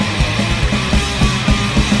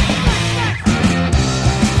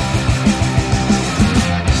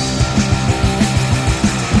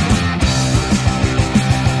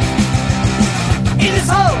 In this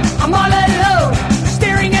hole, I'm all alone,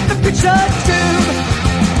 staring at the picture tube.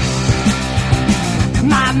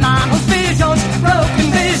 My mind was visions, broken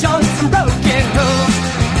visions, and broken rules.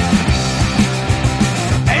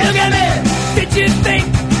 Hey, look at me, did you think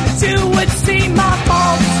that you would see my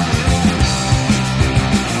faults?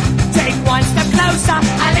 Take one step closer,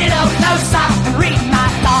 a little closer, and read my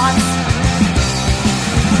thoughts.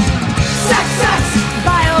 Sex, sex,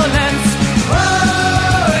 violence.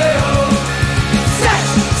 Sex,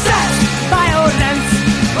 sex, violence.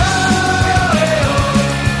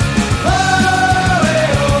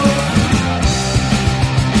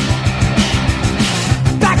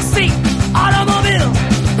 Backseat, automobile,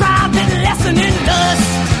 private lesson in lust.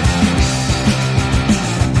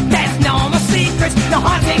 There's no more secrets, no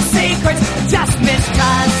haunting secrets, just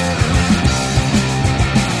mistrust.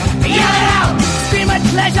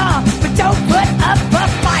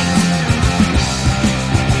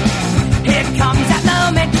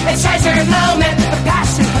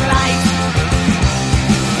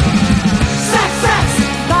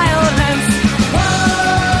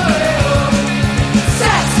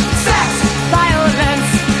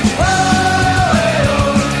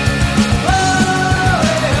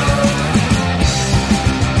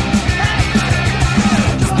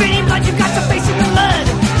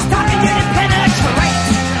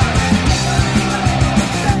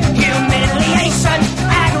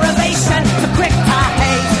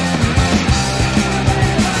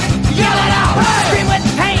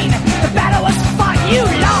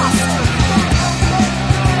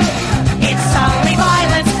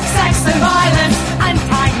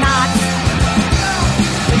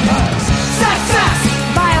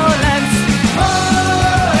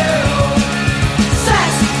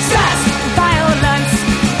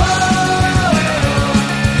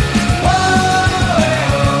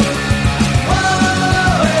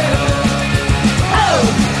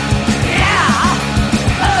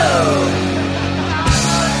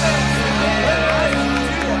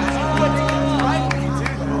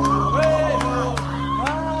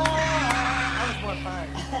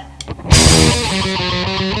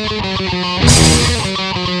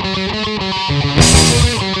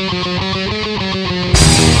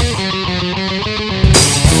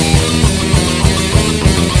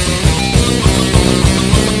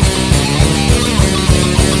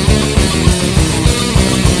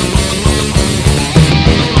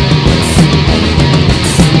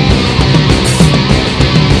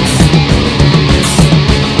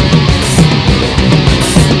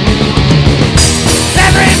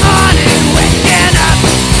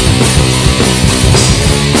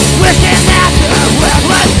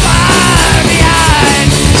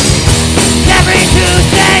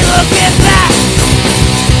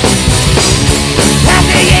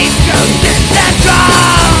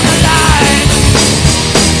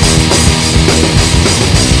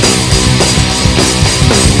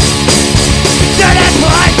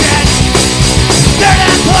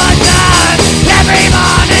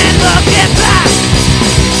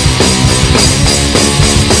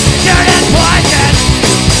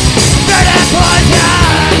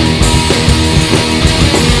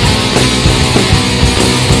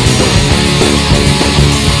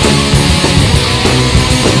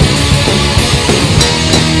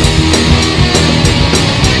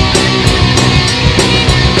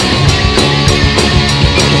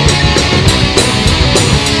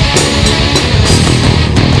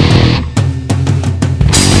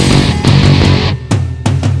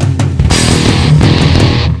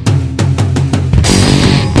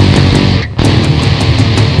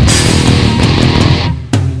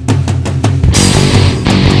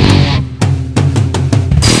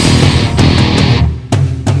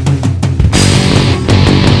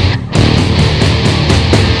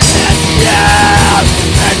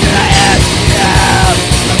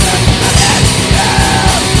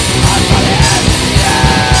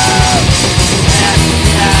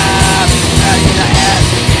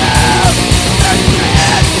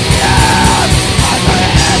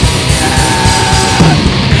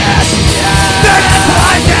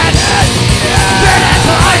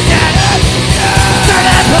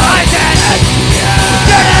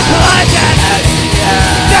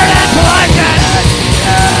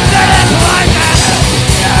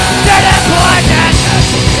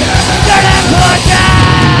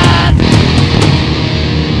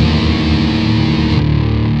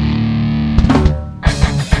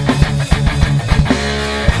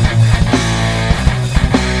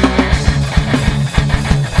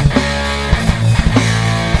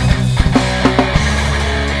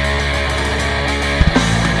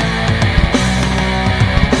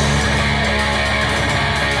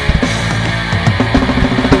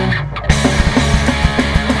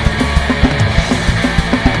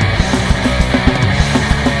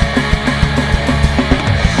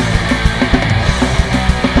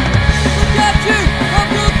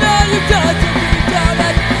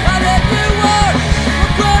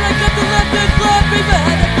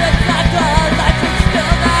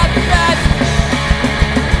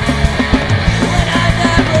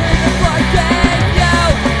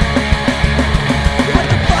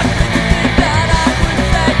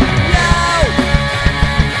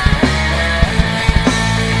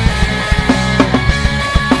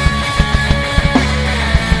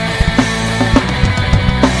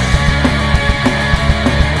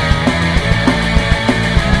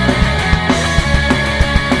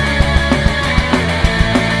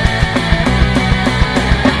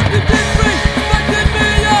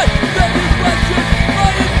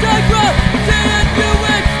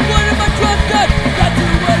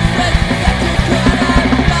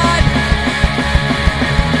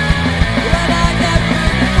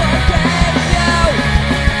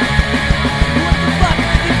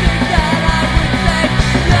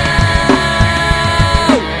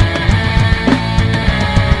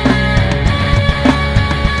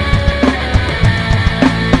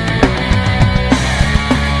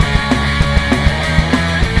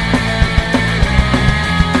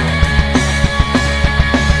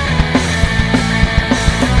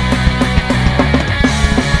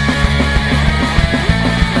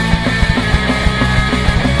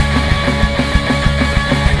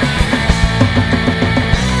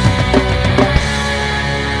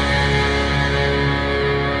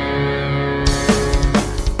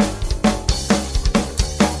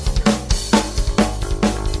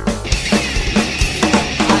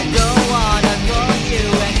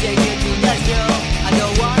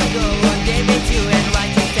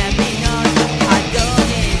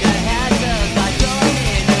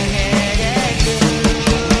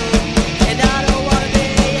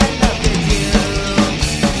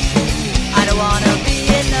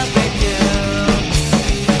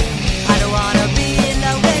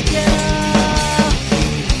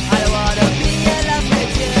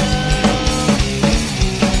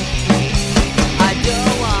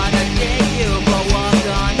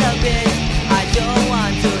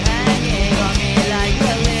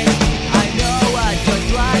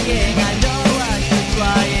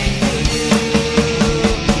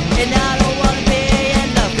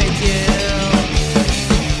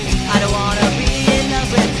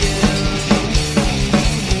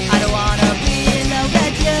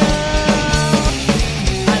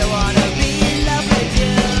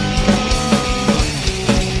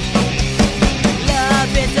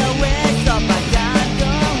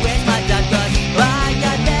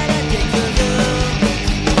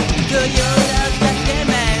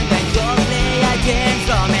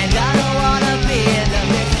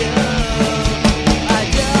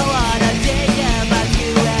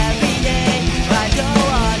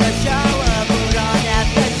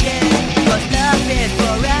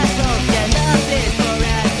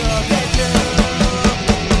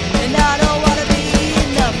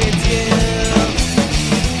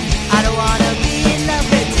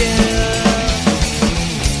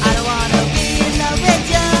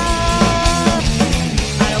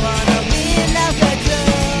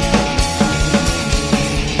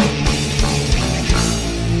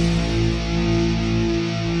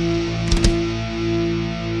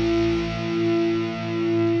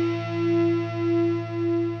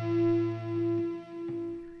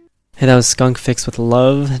 Hey, that was Skunk Fix with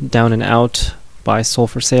Love, Down and Out by Soul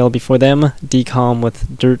for Sale before them, Decom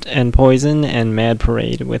with Dirt and Poison, and Mad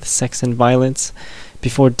Parade with Sex and Violence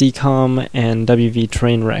before Decom, and WV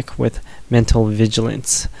Trainwreck with Mental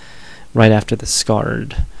Vigilance right after the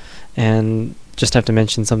Scarred. And just have to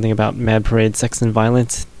mention something about Mad Parade, Sex and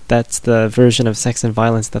Violence. That's the version of Sex and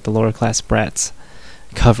Violence that the Lower Class Brats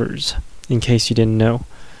covers, in case you didn't know.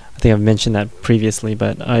 I think I've mentioned that previously,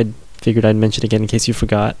 but I figured I'd mention it again in case you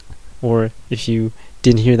forgot, or if you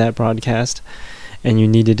didn't hear that broadcast and you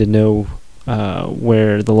needed to know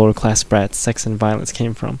where the Lower Class Brats Sex and Violence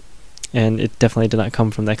came from. And it definitely did not come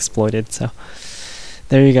from the Exploited, so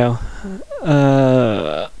there you go.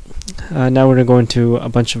 Now we're going to go into a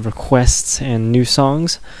bunch of requests and new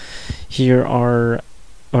songs. Here's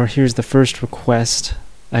the first request.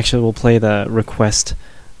 Actually, we'll play the request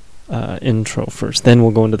intro first, then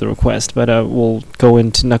we'll go into the request, but we'll go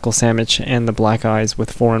into Knuckle Sandwich and the Black Eyes with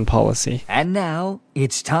Foreign Policy. And now,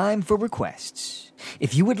 it's time for requests.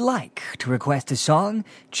 If you would like to request a song,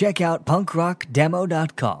 check out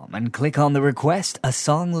punkrockdemo.com and click on the Request a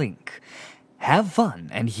Song link. Have fun,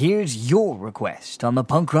 and here's your request on the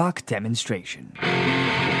Punk Rock Demonstration.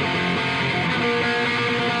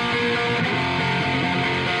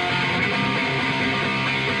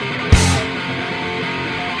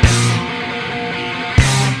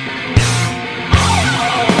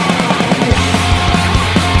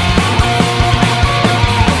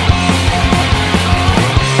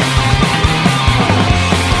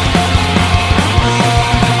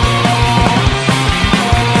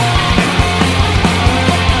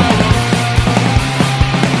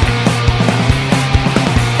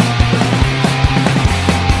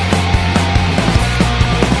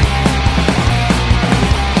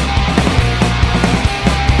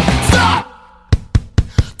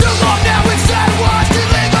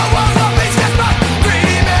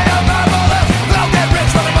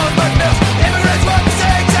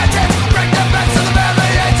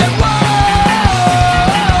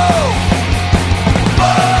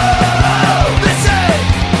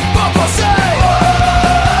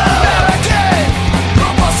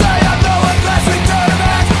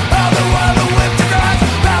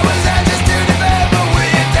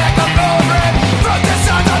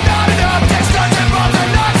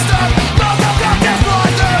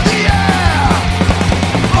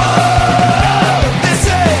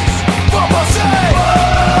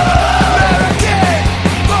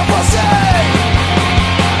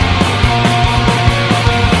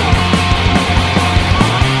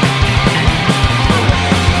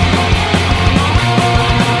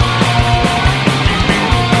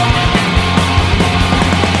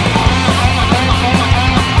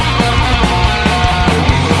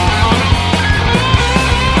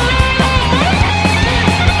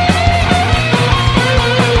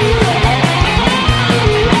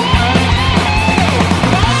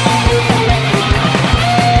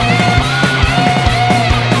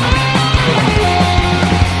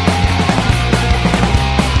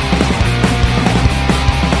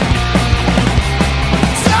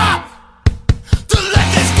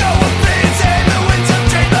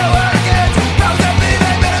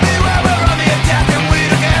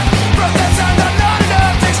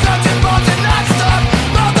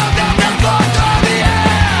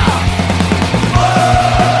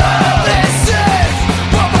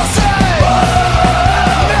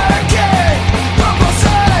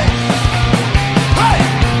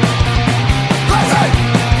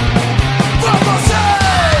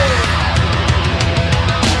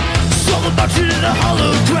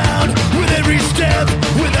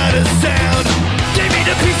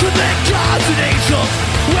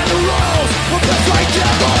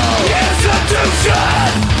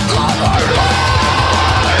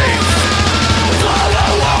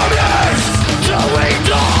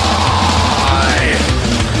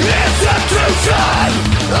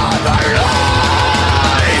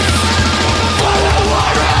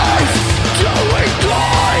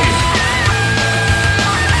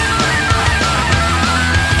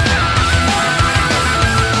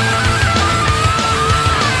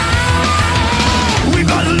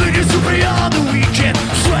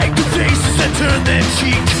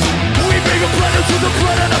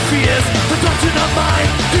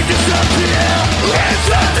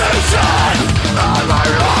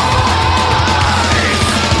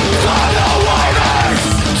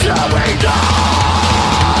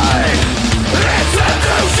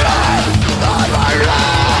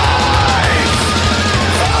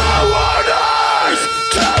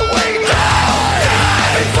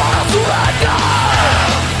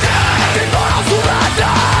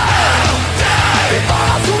 Before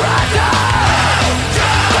I surrender,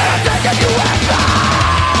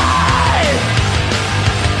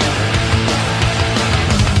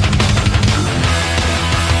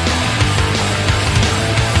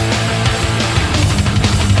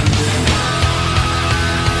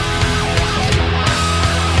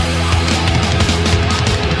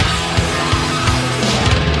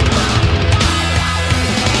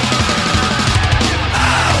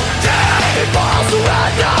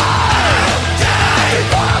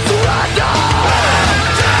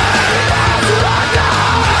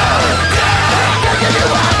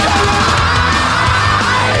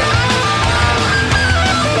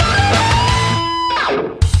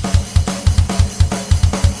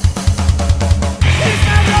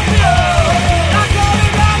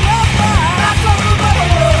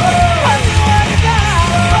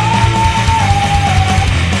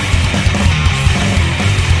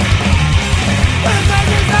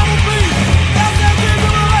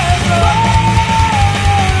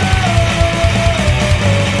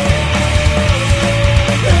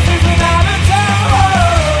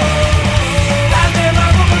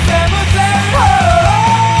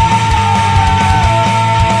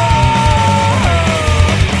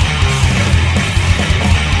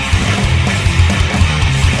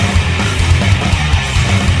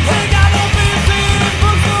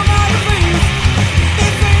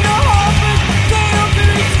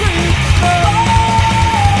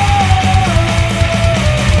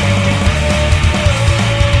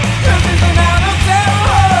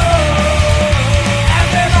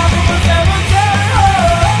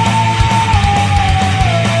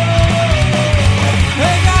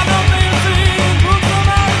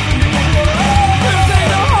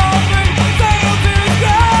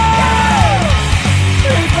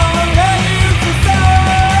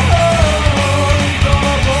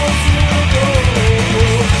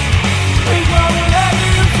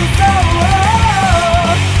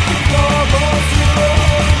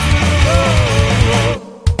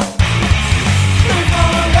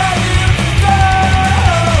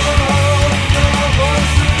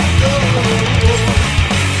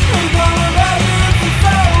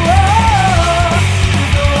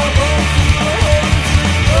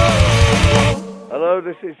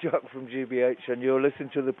 this is Jack from GBH, and you're listening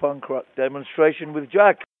to the Punk Rock Demonstration with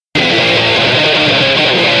Jack.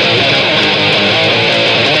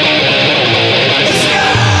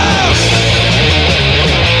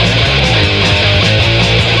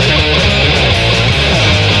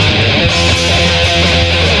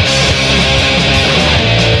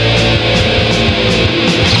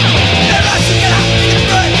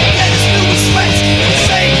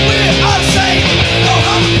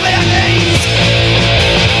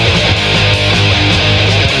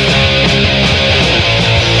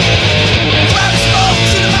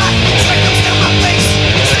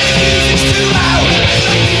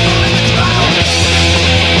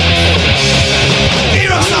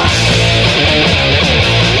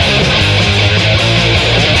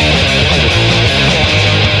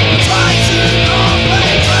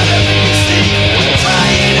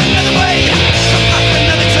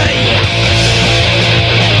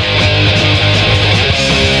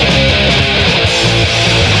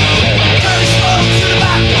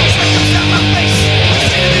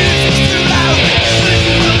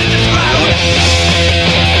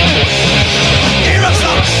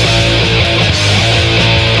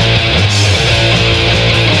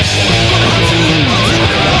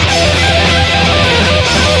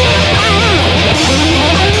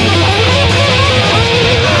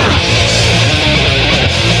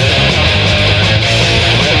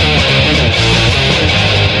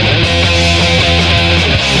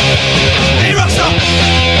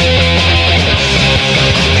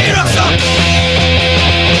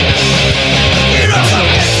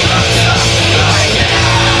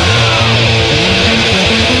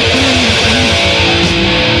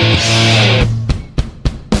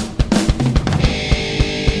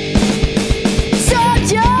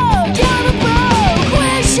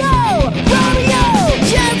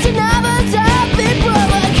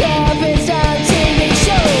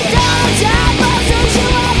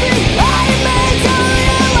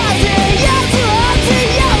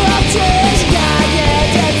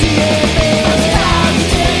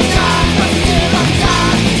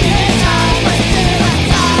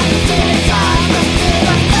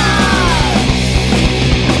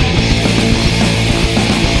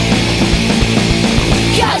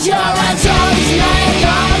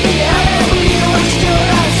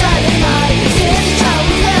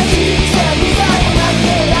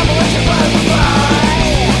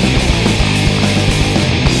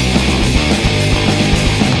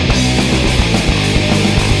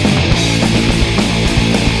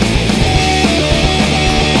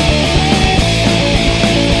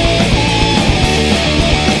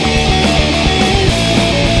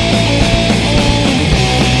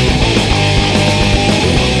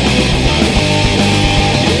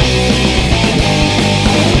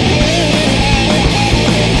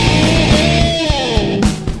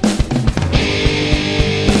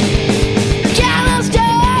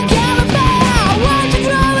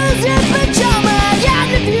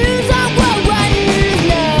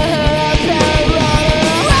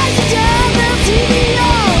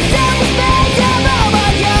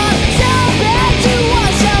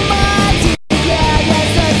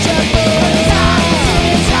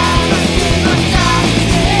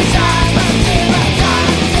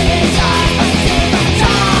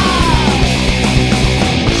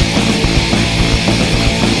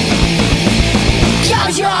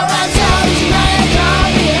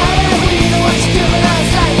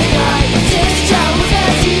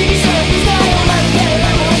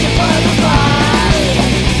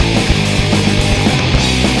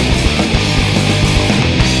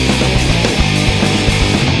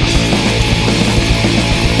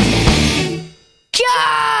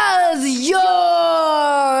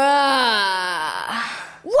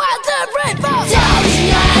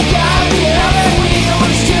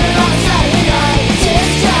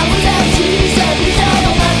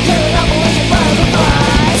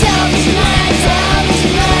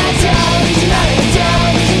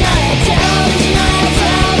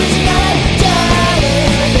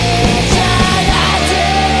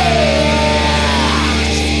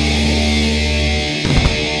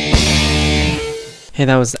 Hey,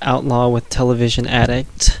 that was Outlaw with Television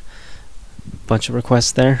Addict. Bunch of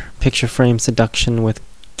requests there. Picture Frame Seduction with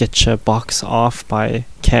Getcha Box Off by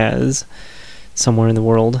Kaz, Somewhere in the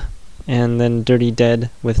World. And then Dirty Dead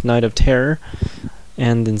with Night of Terror.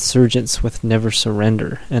 And Insurgents with Never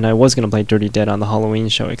Surrender. And I was going to play Dirty Dead on the Halloween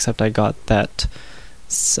show, except I got that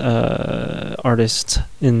artist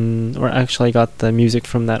in, or actually I got the music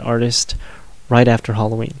from that artist right after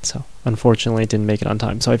Halloween. So unfortunately it didn't make it on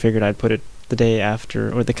time. So I figured I'd put it the day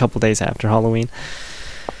after, or the couple days after Halloween.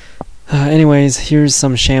 Anyways, here's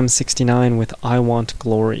some Sham 69 with I Want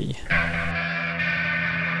Glory.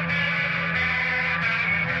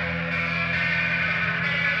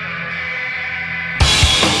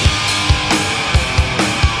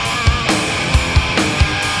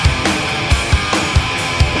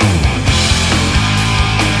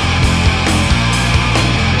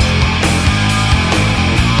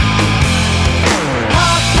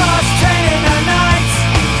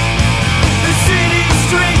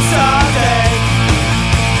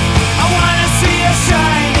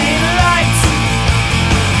 Shining light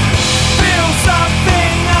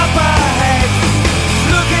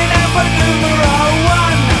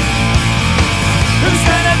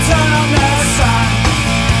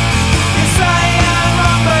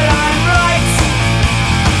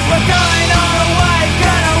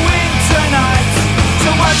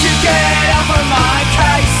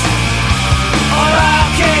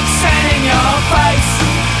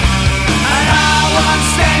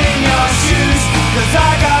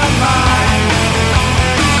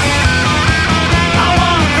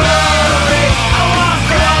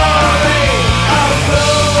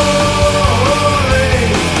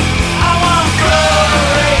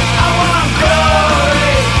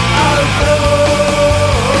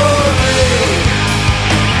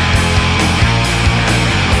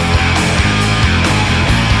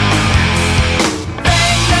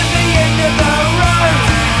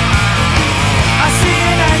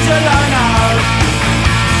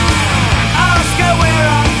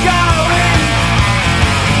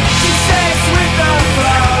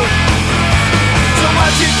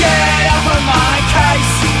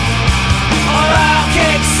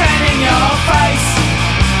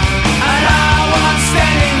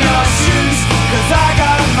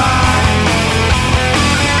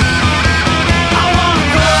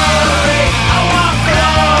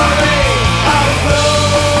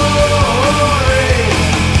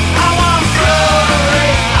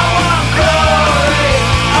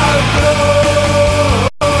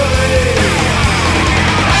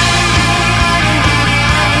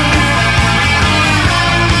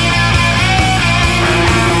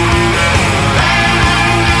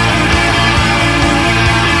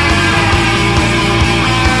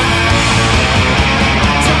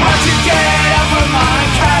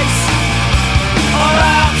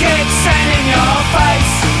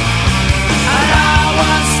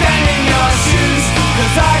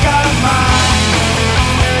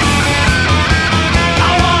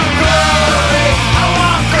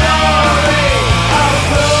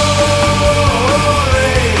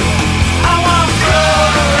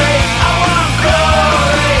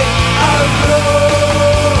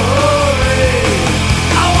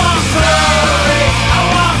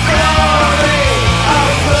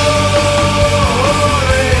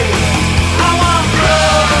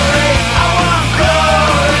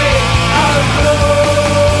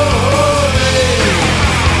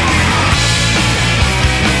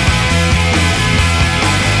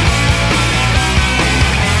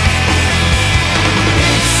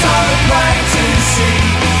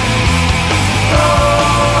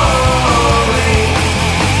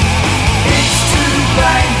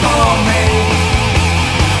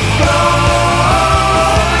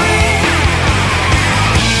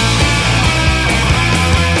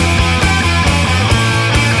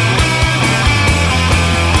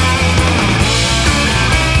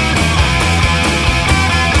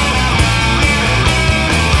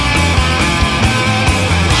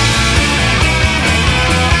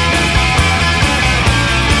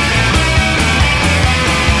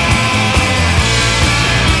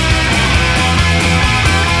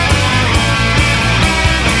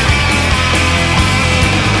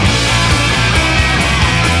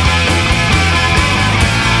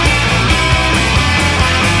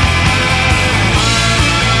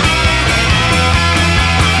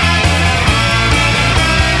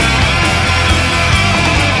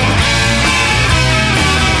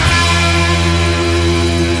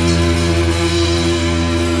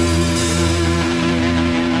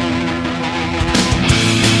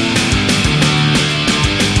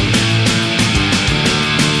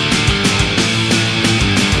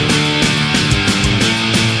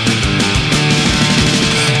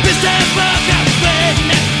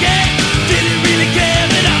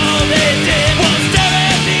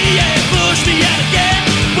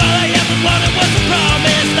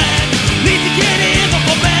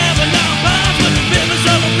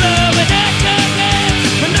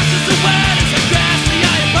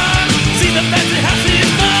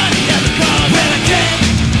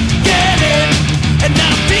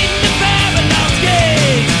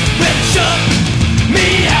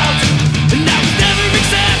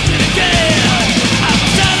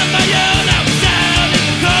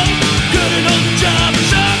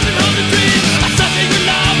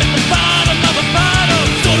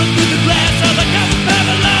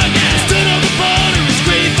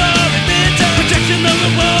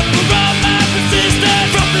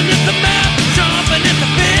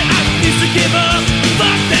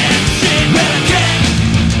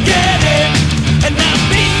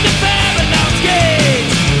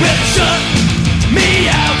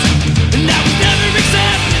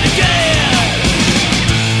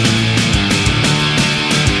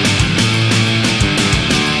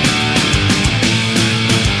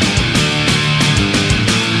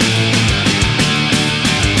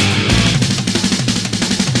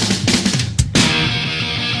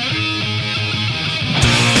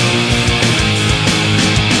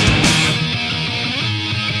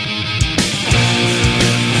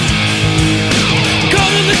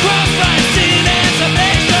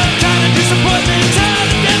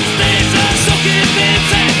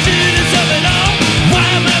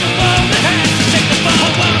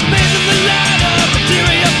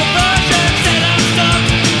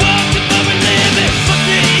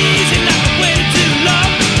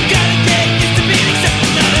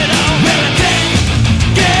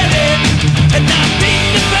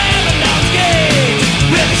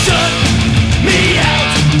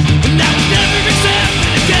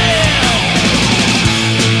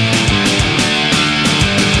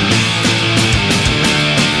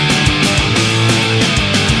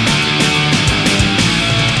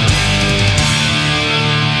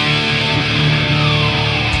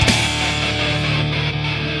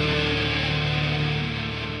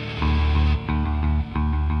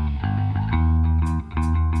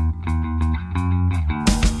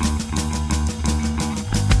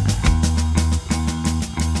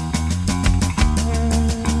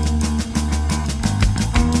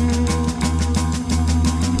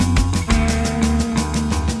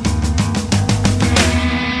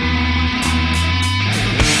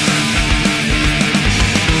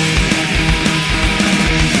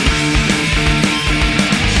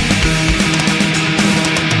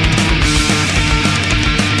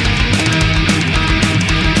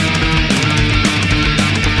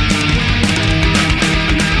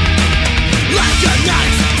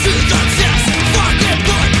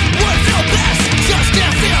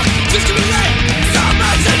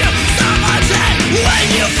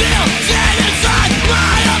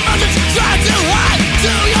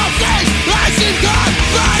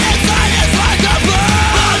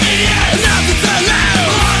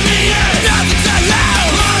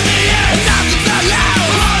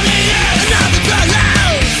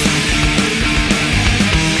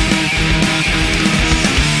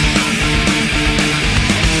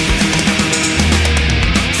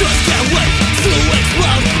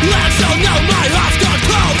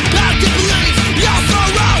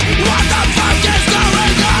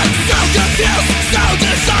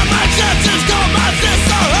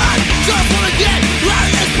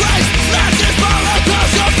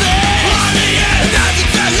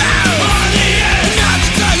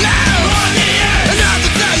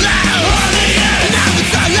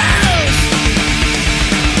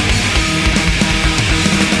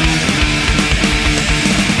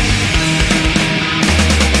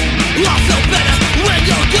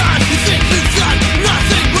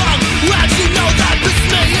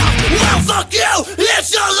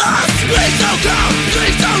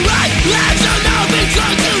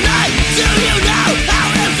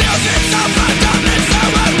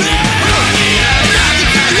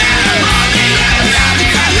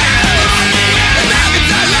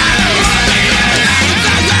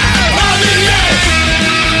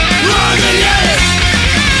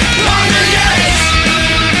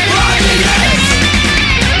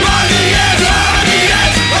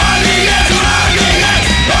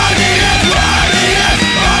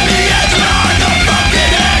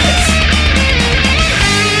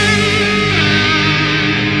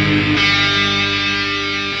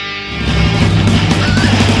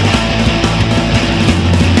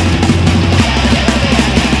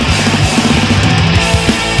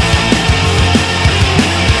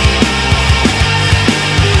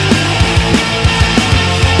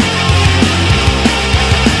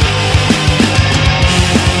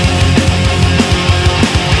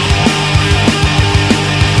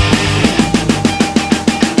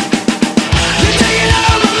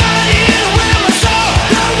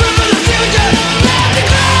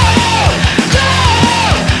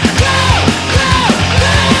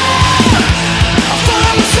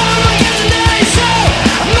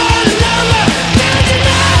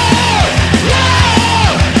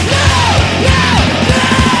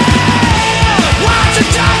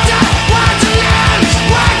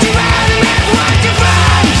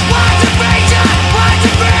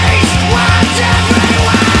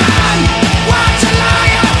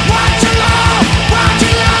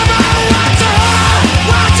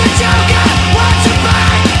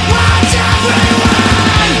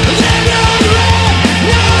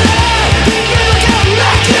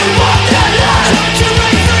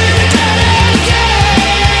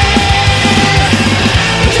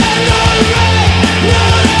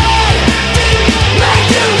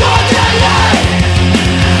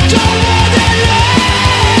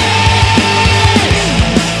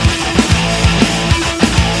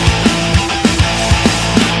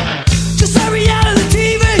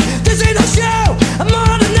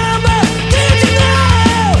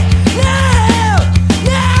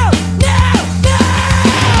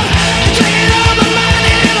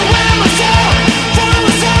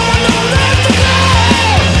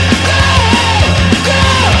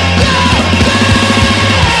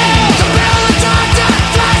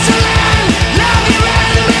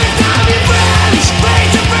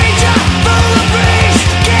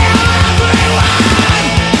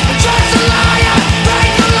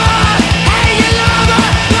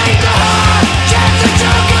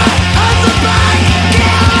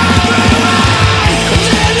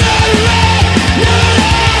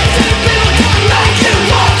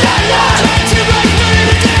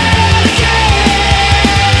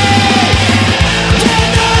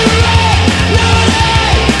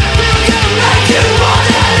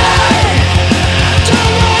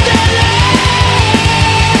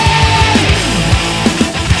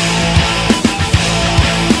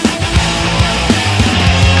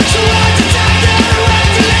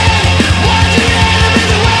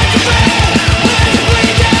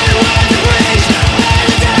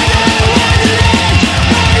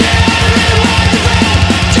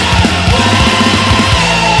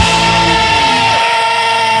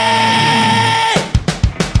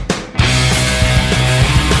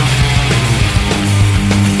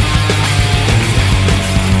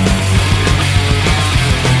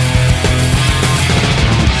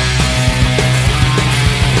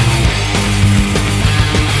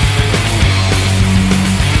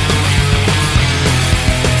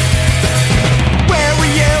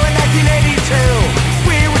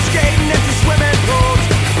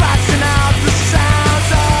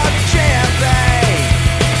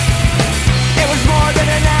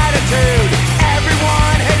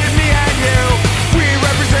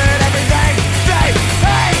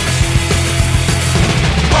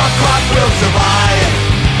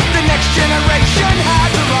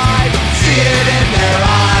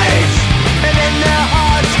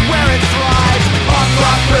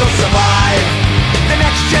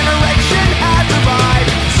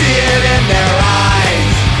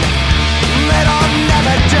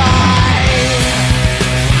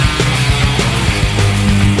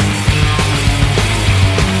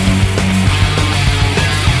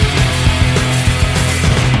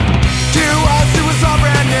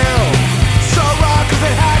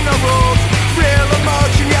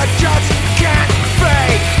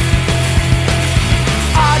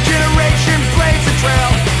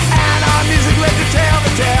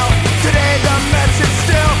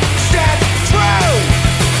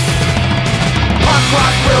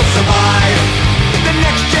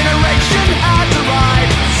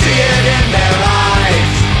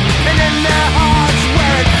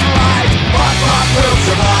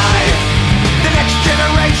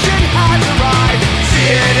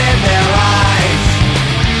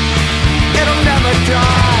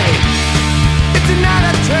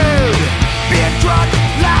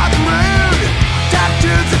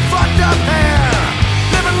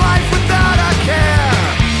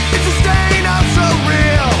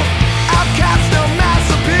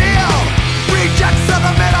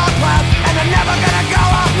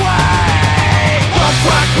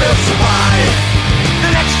survive.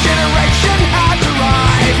 The next generation has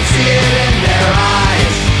arrived. See it in their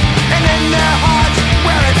eyes and in their hearts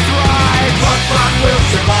where it thrives. Punk rock will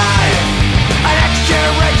survive. A next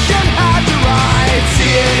generation has arrived.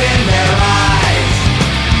 See it in their eyes.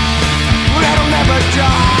 That'll never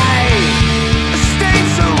die. The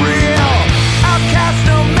stakes are real. Outcast,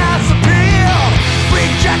 no mass appeal.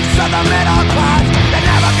 Rejects of the middle class. They're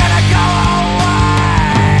never gonna go away.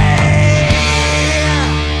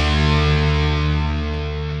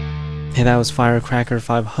 Hey, that was Firecracker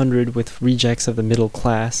 500 with Rejects of the Middle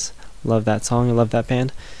Class. Love that song. I love that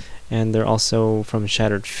band. And they're also from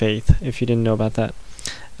Shattered Faith, if you didn't know about that.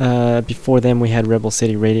 Before them we had Rebel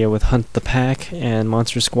City Radio with Hunt the Pack, and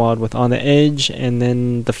Monster Squad with On the Edge, and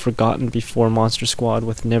then The Forgotten Before Monster Squad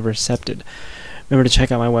with Never Accepted. Remember to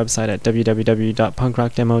check out my website at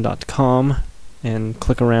www.punkrockdemo.com and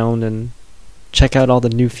click around and check out all the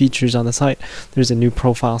new features on the site. There's a new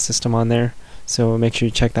profile system on there, so make sure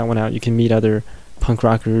you check that one out. You can meet other punk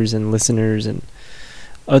rockers and listeners and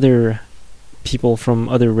other people from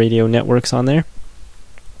other radio networks on there.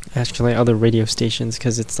 Actually, other radio stations,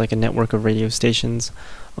 because it's like a network of radio stations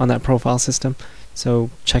on that profile system. So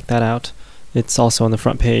check that out. It's also on the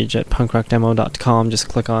front page at punkrockdemo.com. Just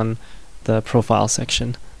click on the profile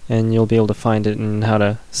section and you'll be able to find it and how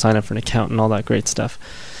to sign up for an account and all that great stuff.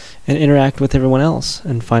 And interact with everyone else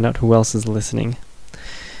and find out who else is listening.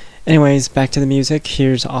 Anyways, back to the music.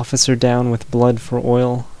 Here's Officer Down with Blood for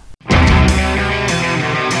Oil. Blood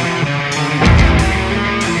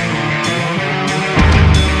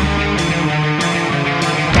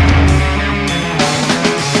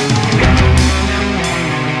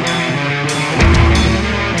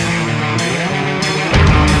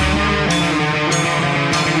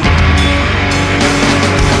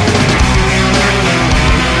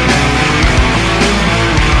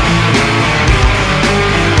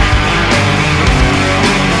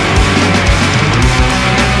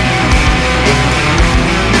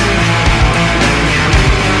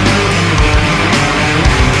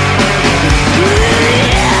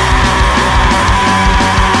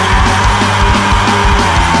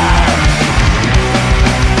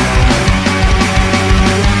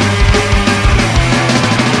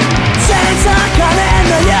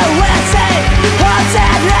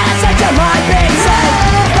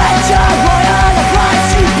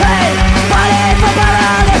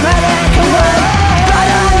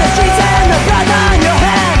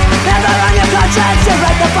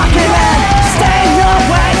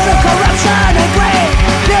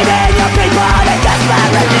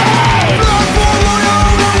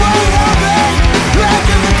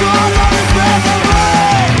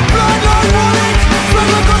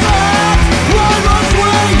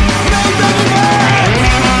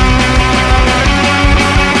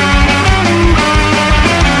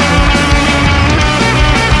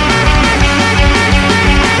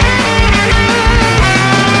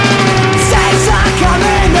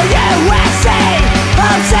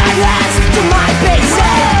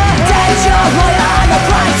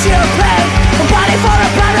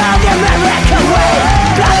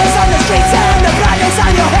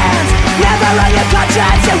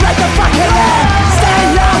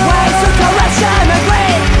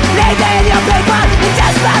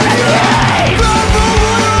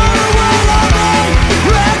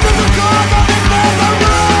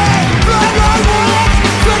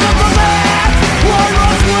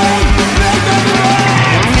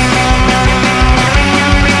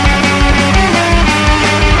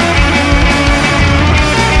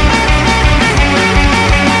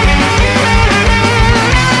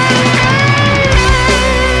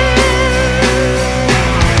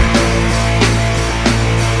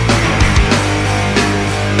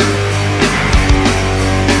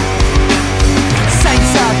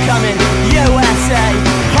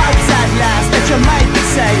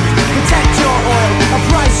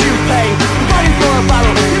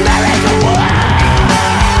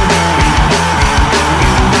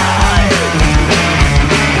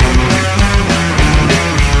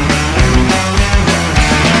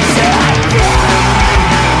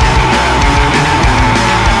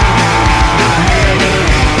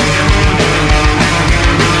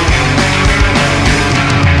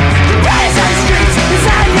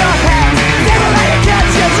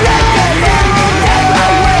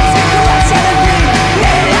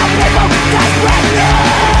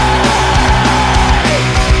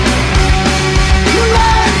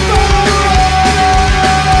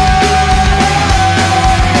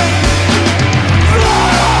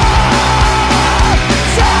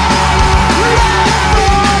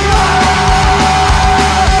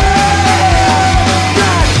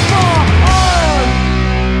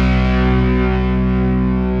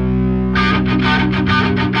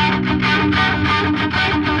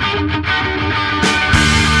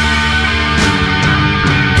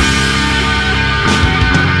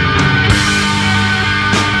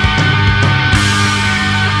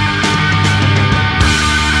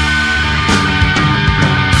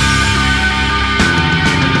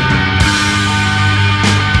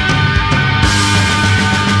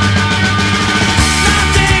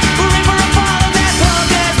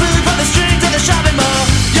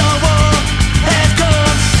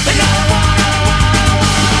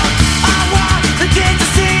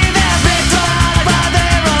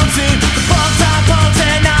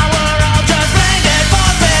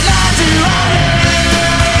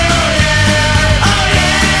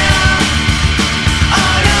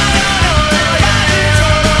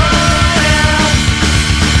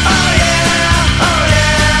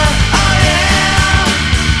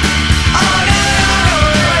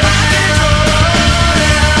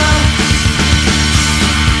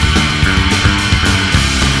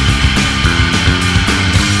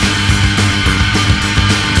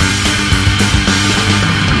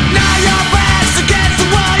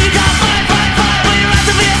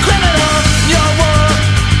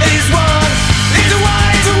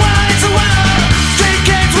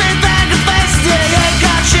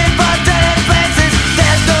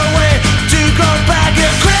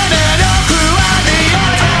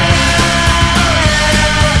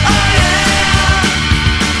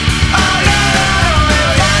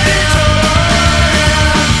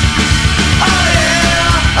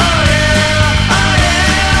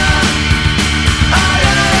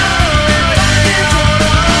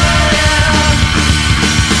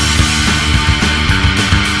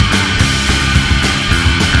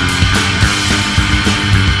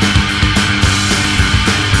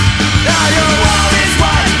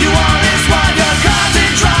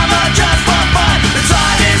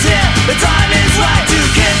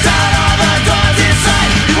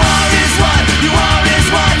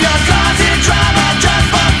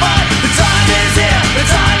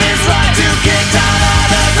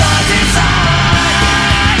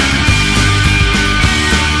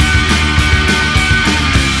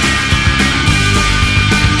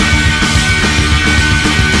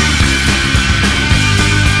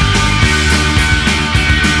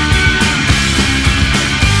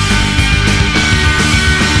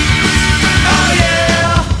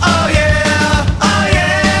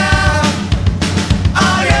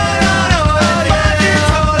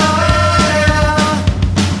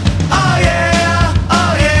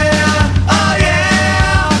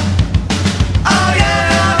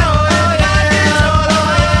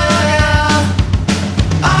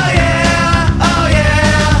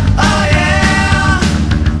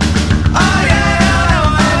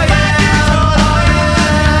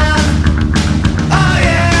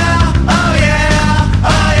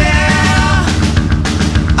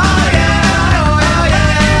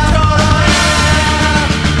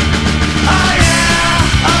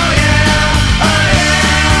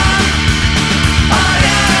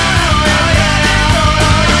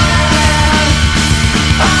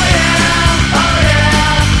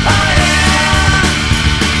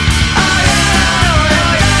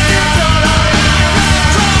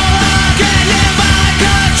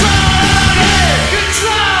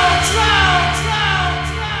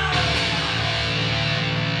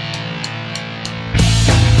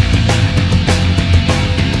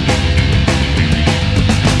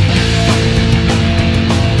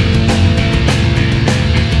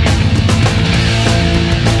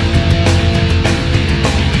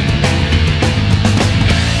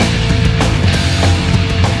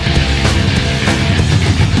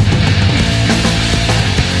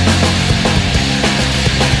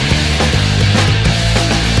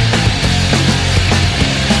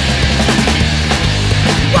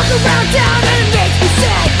down and it makes me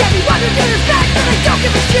sick. Everyone who disrespect and I don't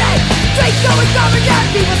give a shit. Straight going garbage and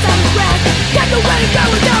people sound regret. Can't go anywhere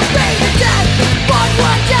without paying the debt. Born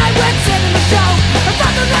one day when sitting the show, I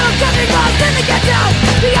thought the little country was in the ghetto.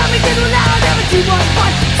 The army didn't allow never to one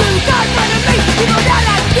fight. So you can't run at me, you know that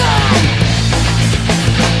I'm good.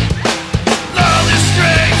 Lawless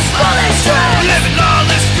streets, Lawless streets, living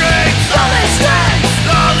lawless streets, lawless streets,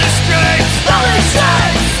 lawless streets, lawless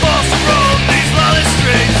streets. forced to roam these lawless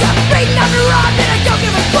streets. I'm beating on the rock and I don't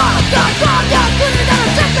give a fuck. I'm wrong, I'm good and I'm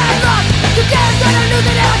sick and I'm wrong. You damn good I knew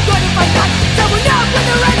that I was going to fight back. So we're not with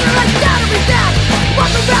the right and right down every back.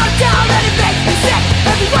 Walk around town and it makes me sick.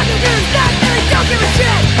 Everyone who disrespect and I don't give a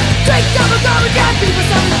shit. Straight double garbage and people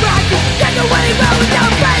sound crack. Can't go anywhere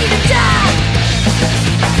without paying the debt.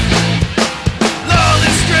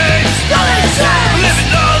 Lawless streets, Lawless streets, living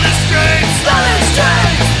lawless streets, lawless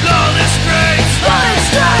streets, lawless streets, lawless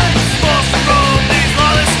streets. forced to roam these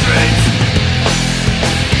lawless streets.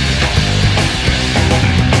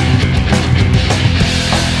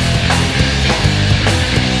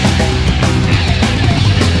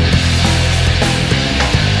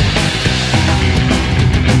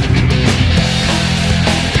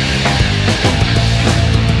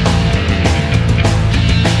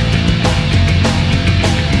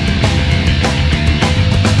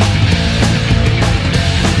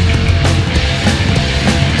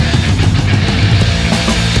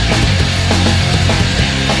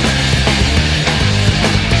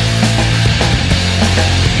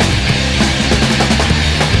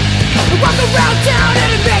 I walk around town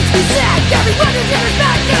and it makes me sick. Everyone is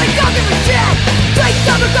disrespect and I don't give a shit. Straight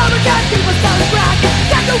double garbage and people sound crack.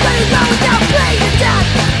 Can't go anywhere without paying the debt.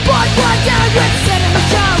 Born one day with sin in the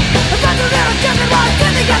show. I found the little cousin was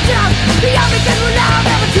in the ghetto. The army can rule out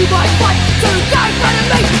never to one fight. So you can't run at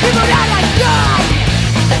me, people that I die.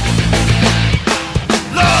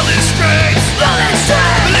 Lawless streets, Lawless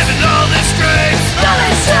streets, living lawless streets,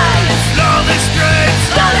 lawless streets, lawless streets,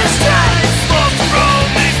 lawless streets, forced to roam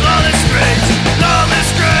these lawless streets. Lawless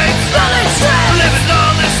streets, lawless streets, living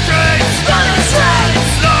lawless streets, lawless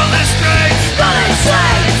streets, lawless streets, lawless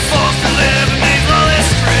streets. forced to live in these lawless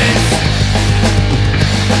streets.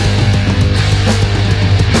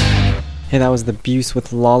 Hey, that was the Buse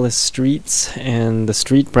with Lawless Streets, and the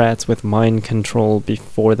Street Brats with Mind Control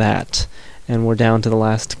before that. And we're down to the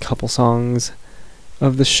last couple songs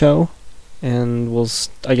of the show, and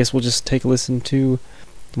I guess we'll just take a listen to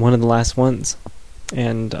one of the last ones.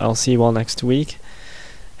 And I'll see you all next week.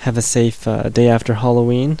 Have a safe day after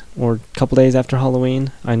Halloween, or a couple days after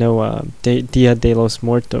Halloween. I know Dia de los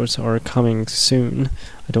Muertos are coming soon.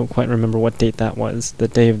 I don't quite remember what date that was. The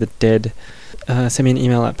Day of the Dead. Send me an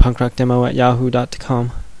email at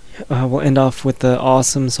punkrockdemo@yahoo.com. We'll end off with the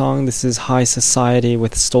awesome song. This is High Society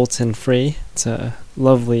with Stoltz and Free. It's a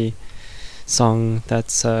lovely song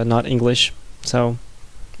that's not English. So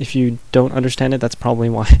if you don't understand it, that's probably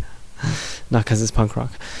why. Not because it's punk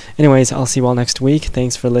rock. Anyways, I'll see you all next week.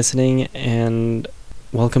 Thanks for listening, and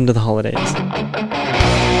welcome to the holidays.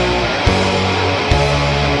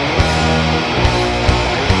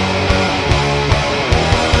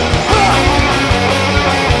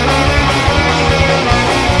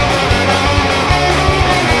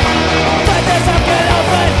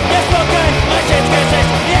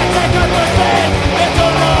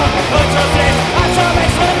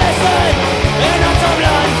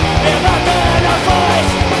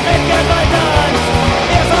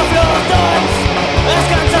 Es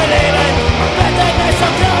ganze Leben wird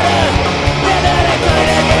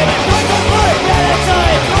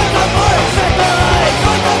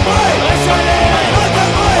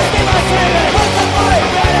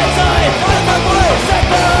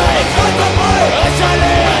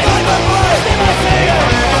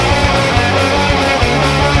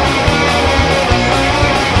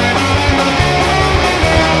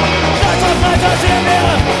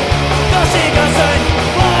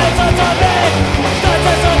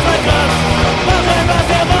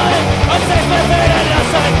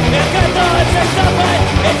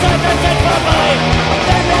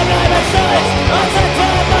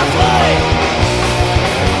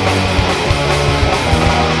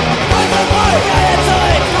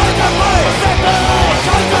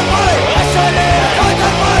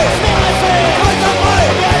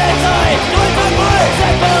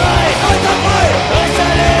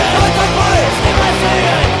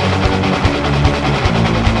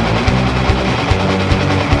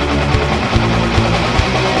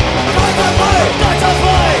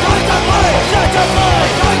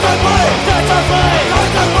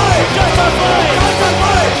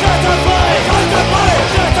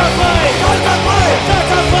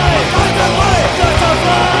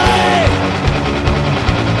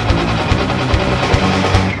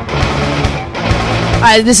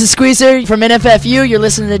Hi, this is Squeezer from NFFU. You're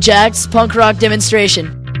listening to Jack's Punk Rock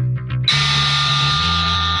Demonstration.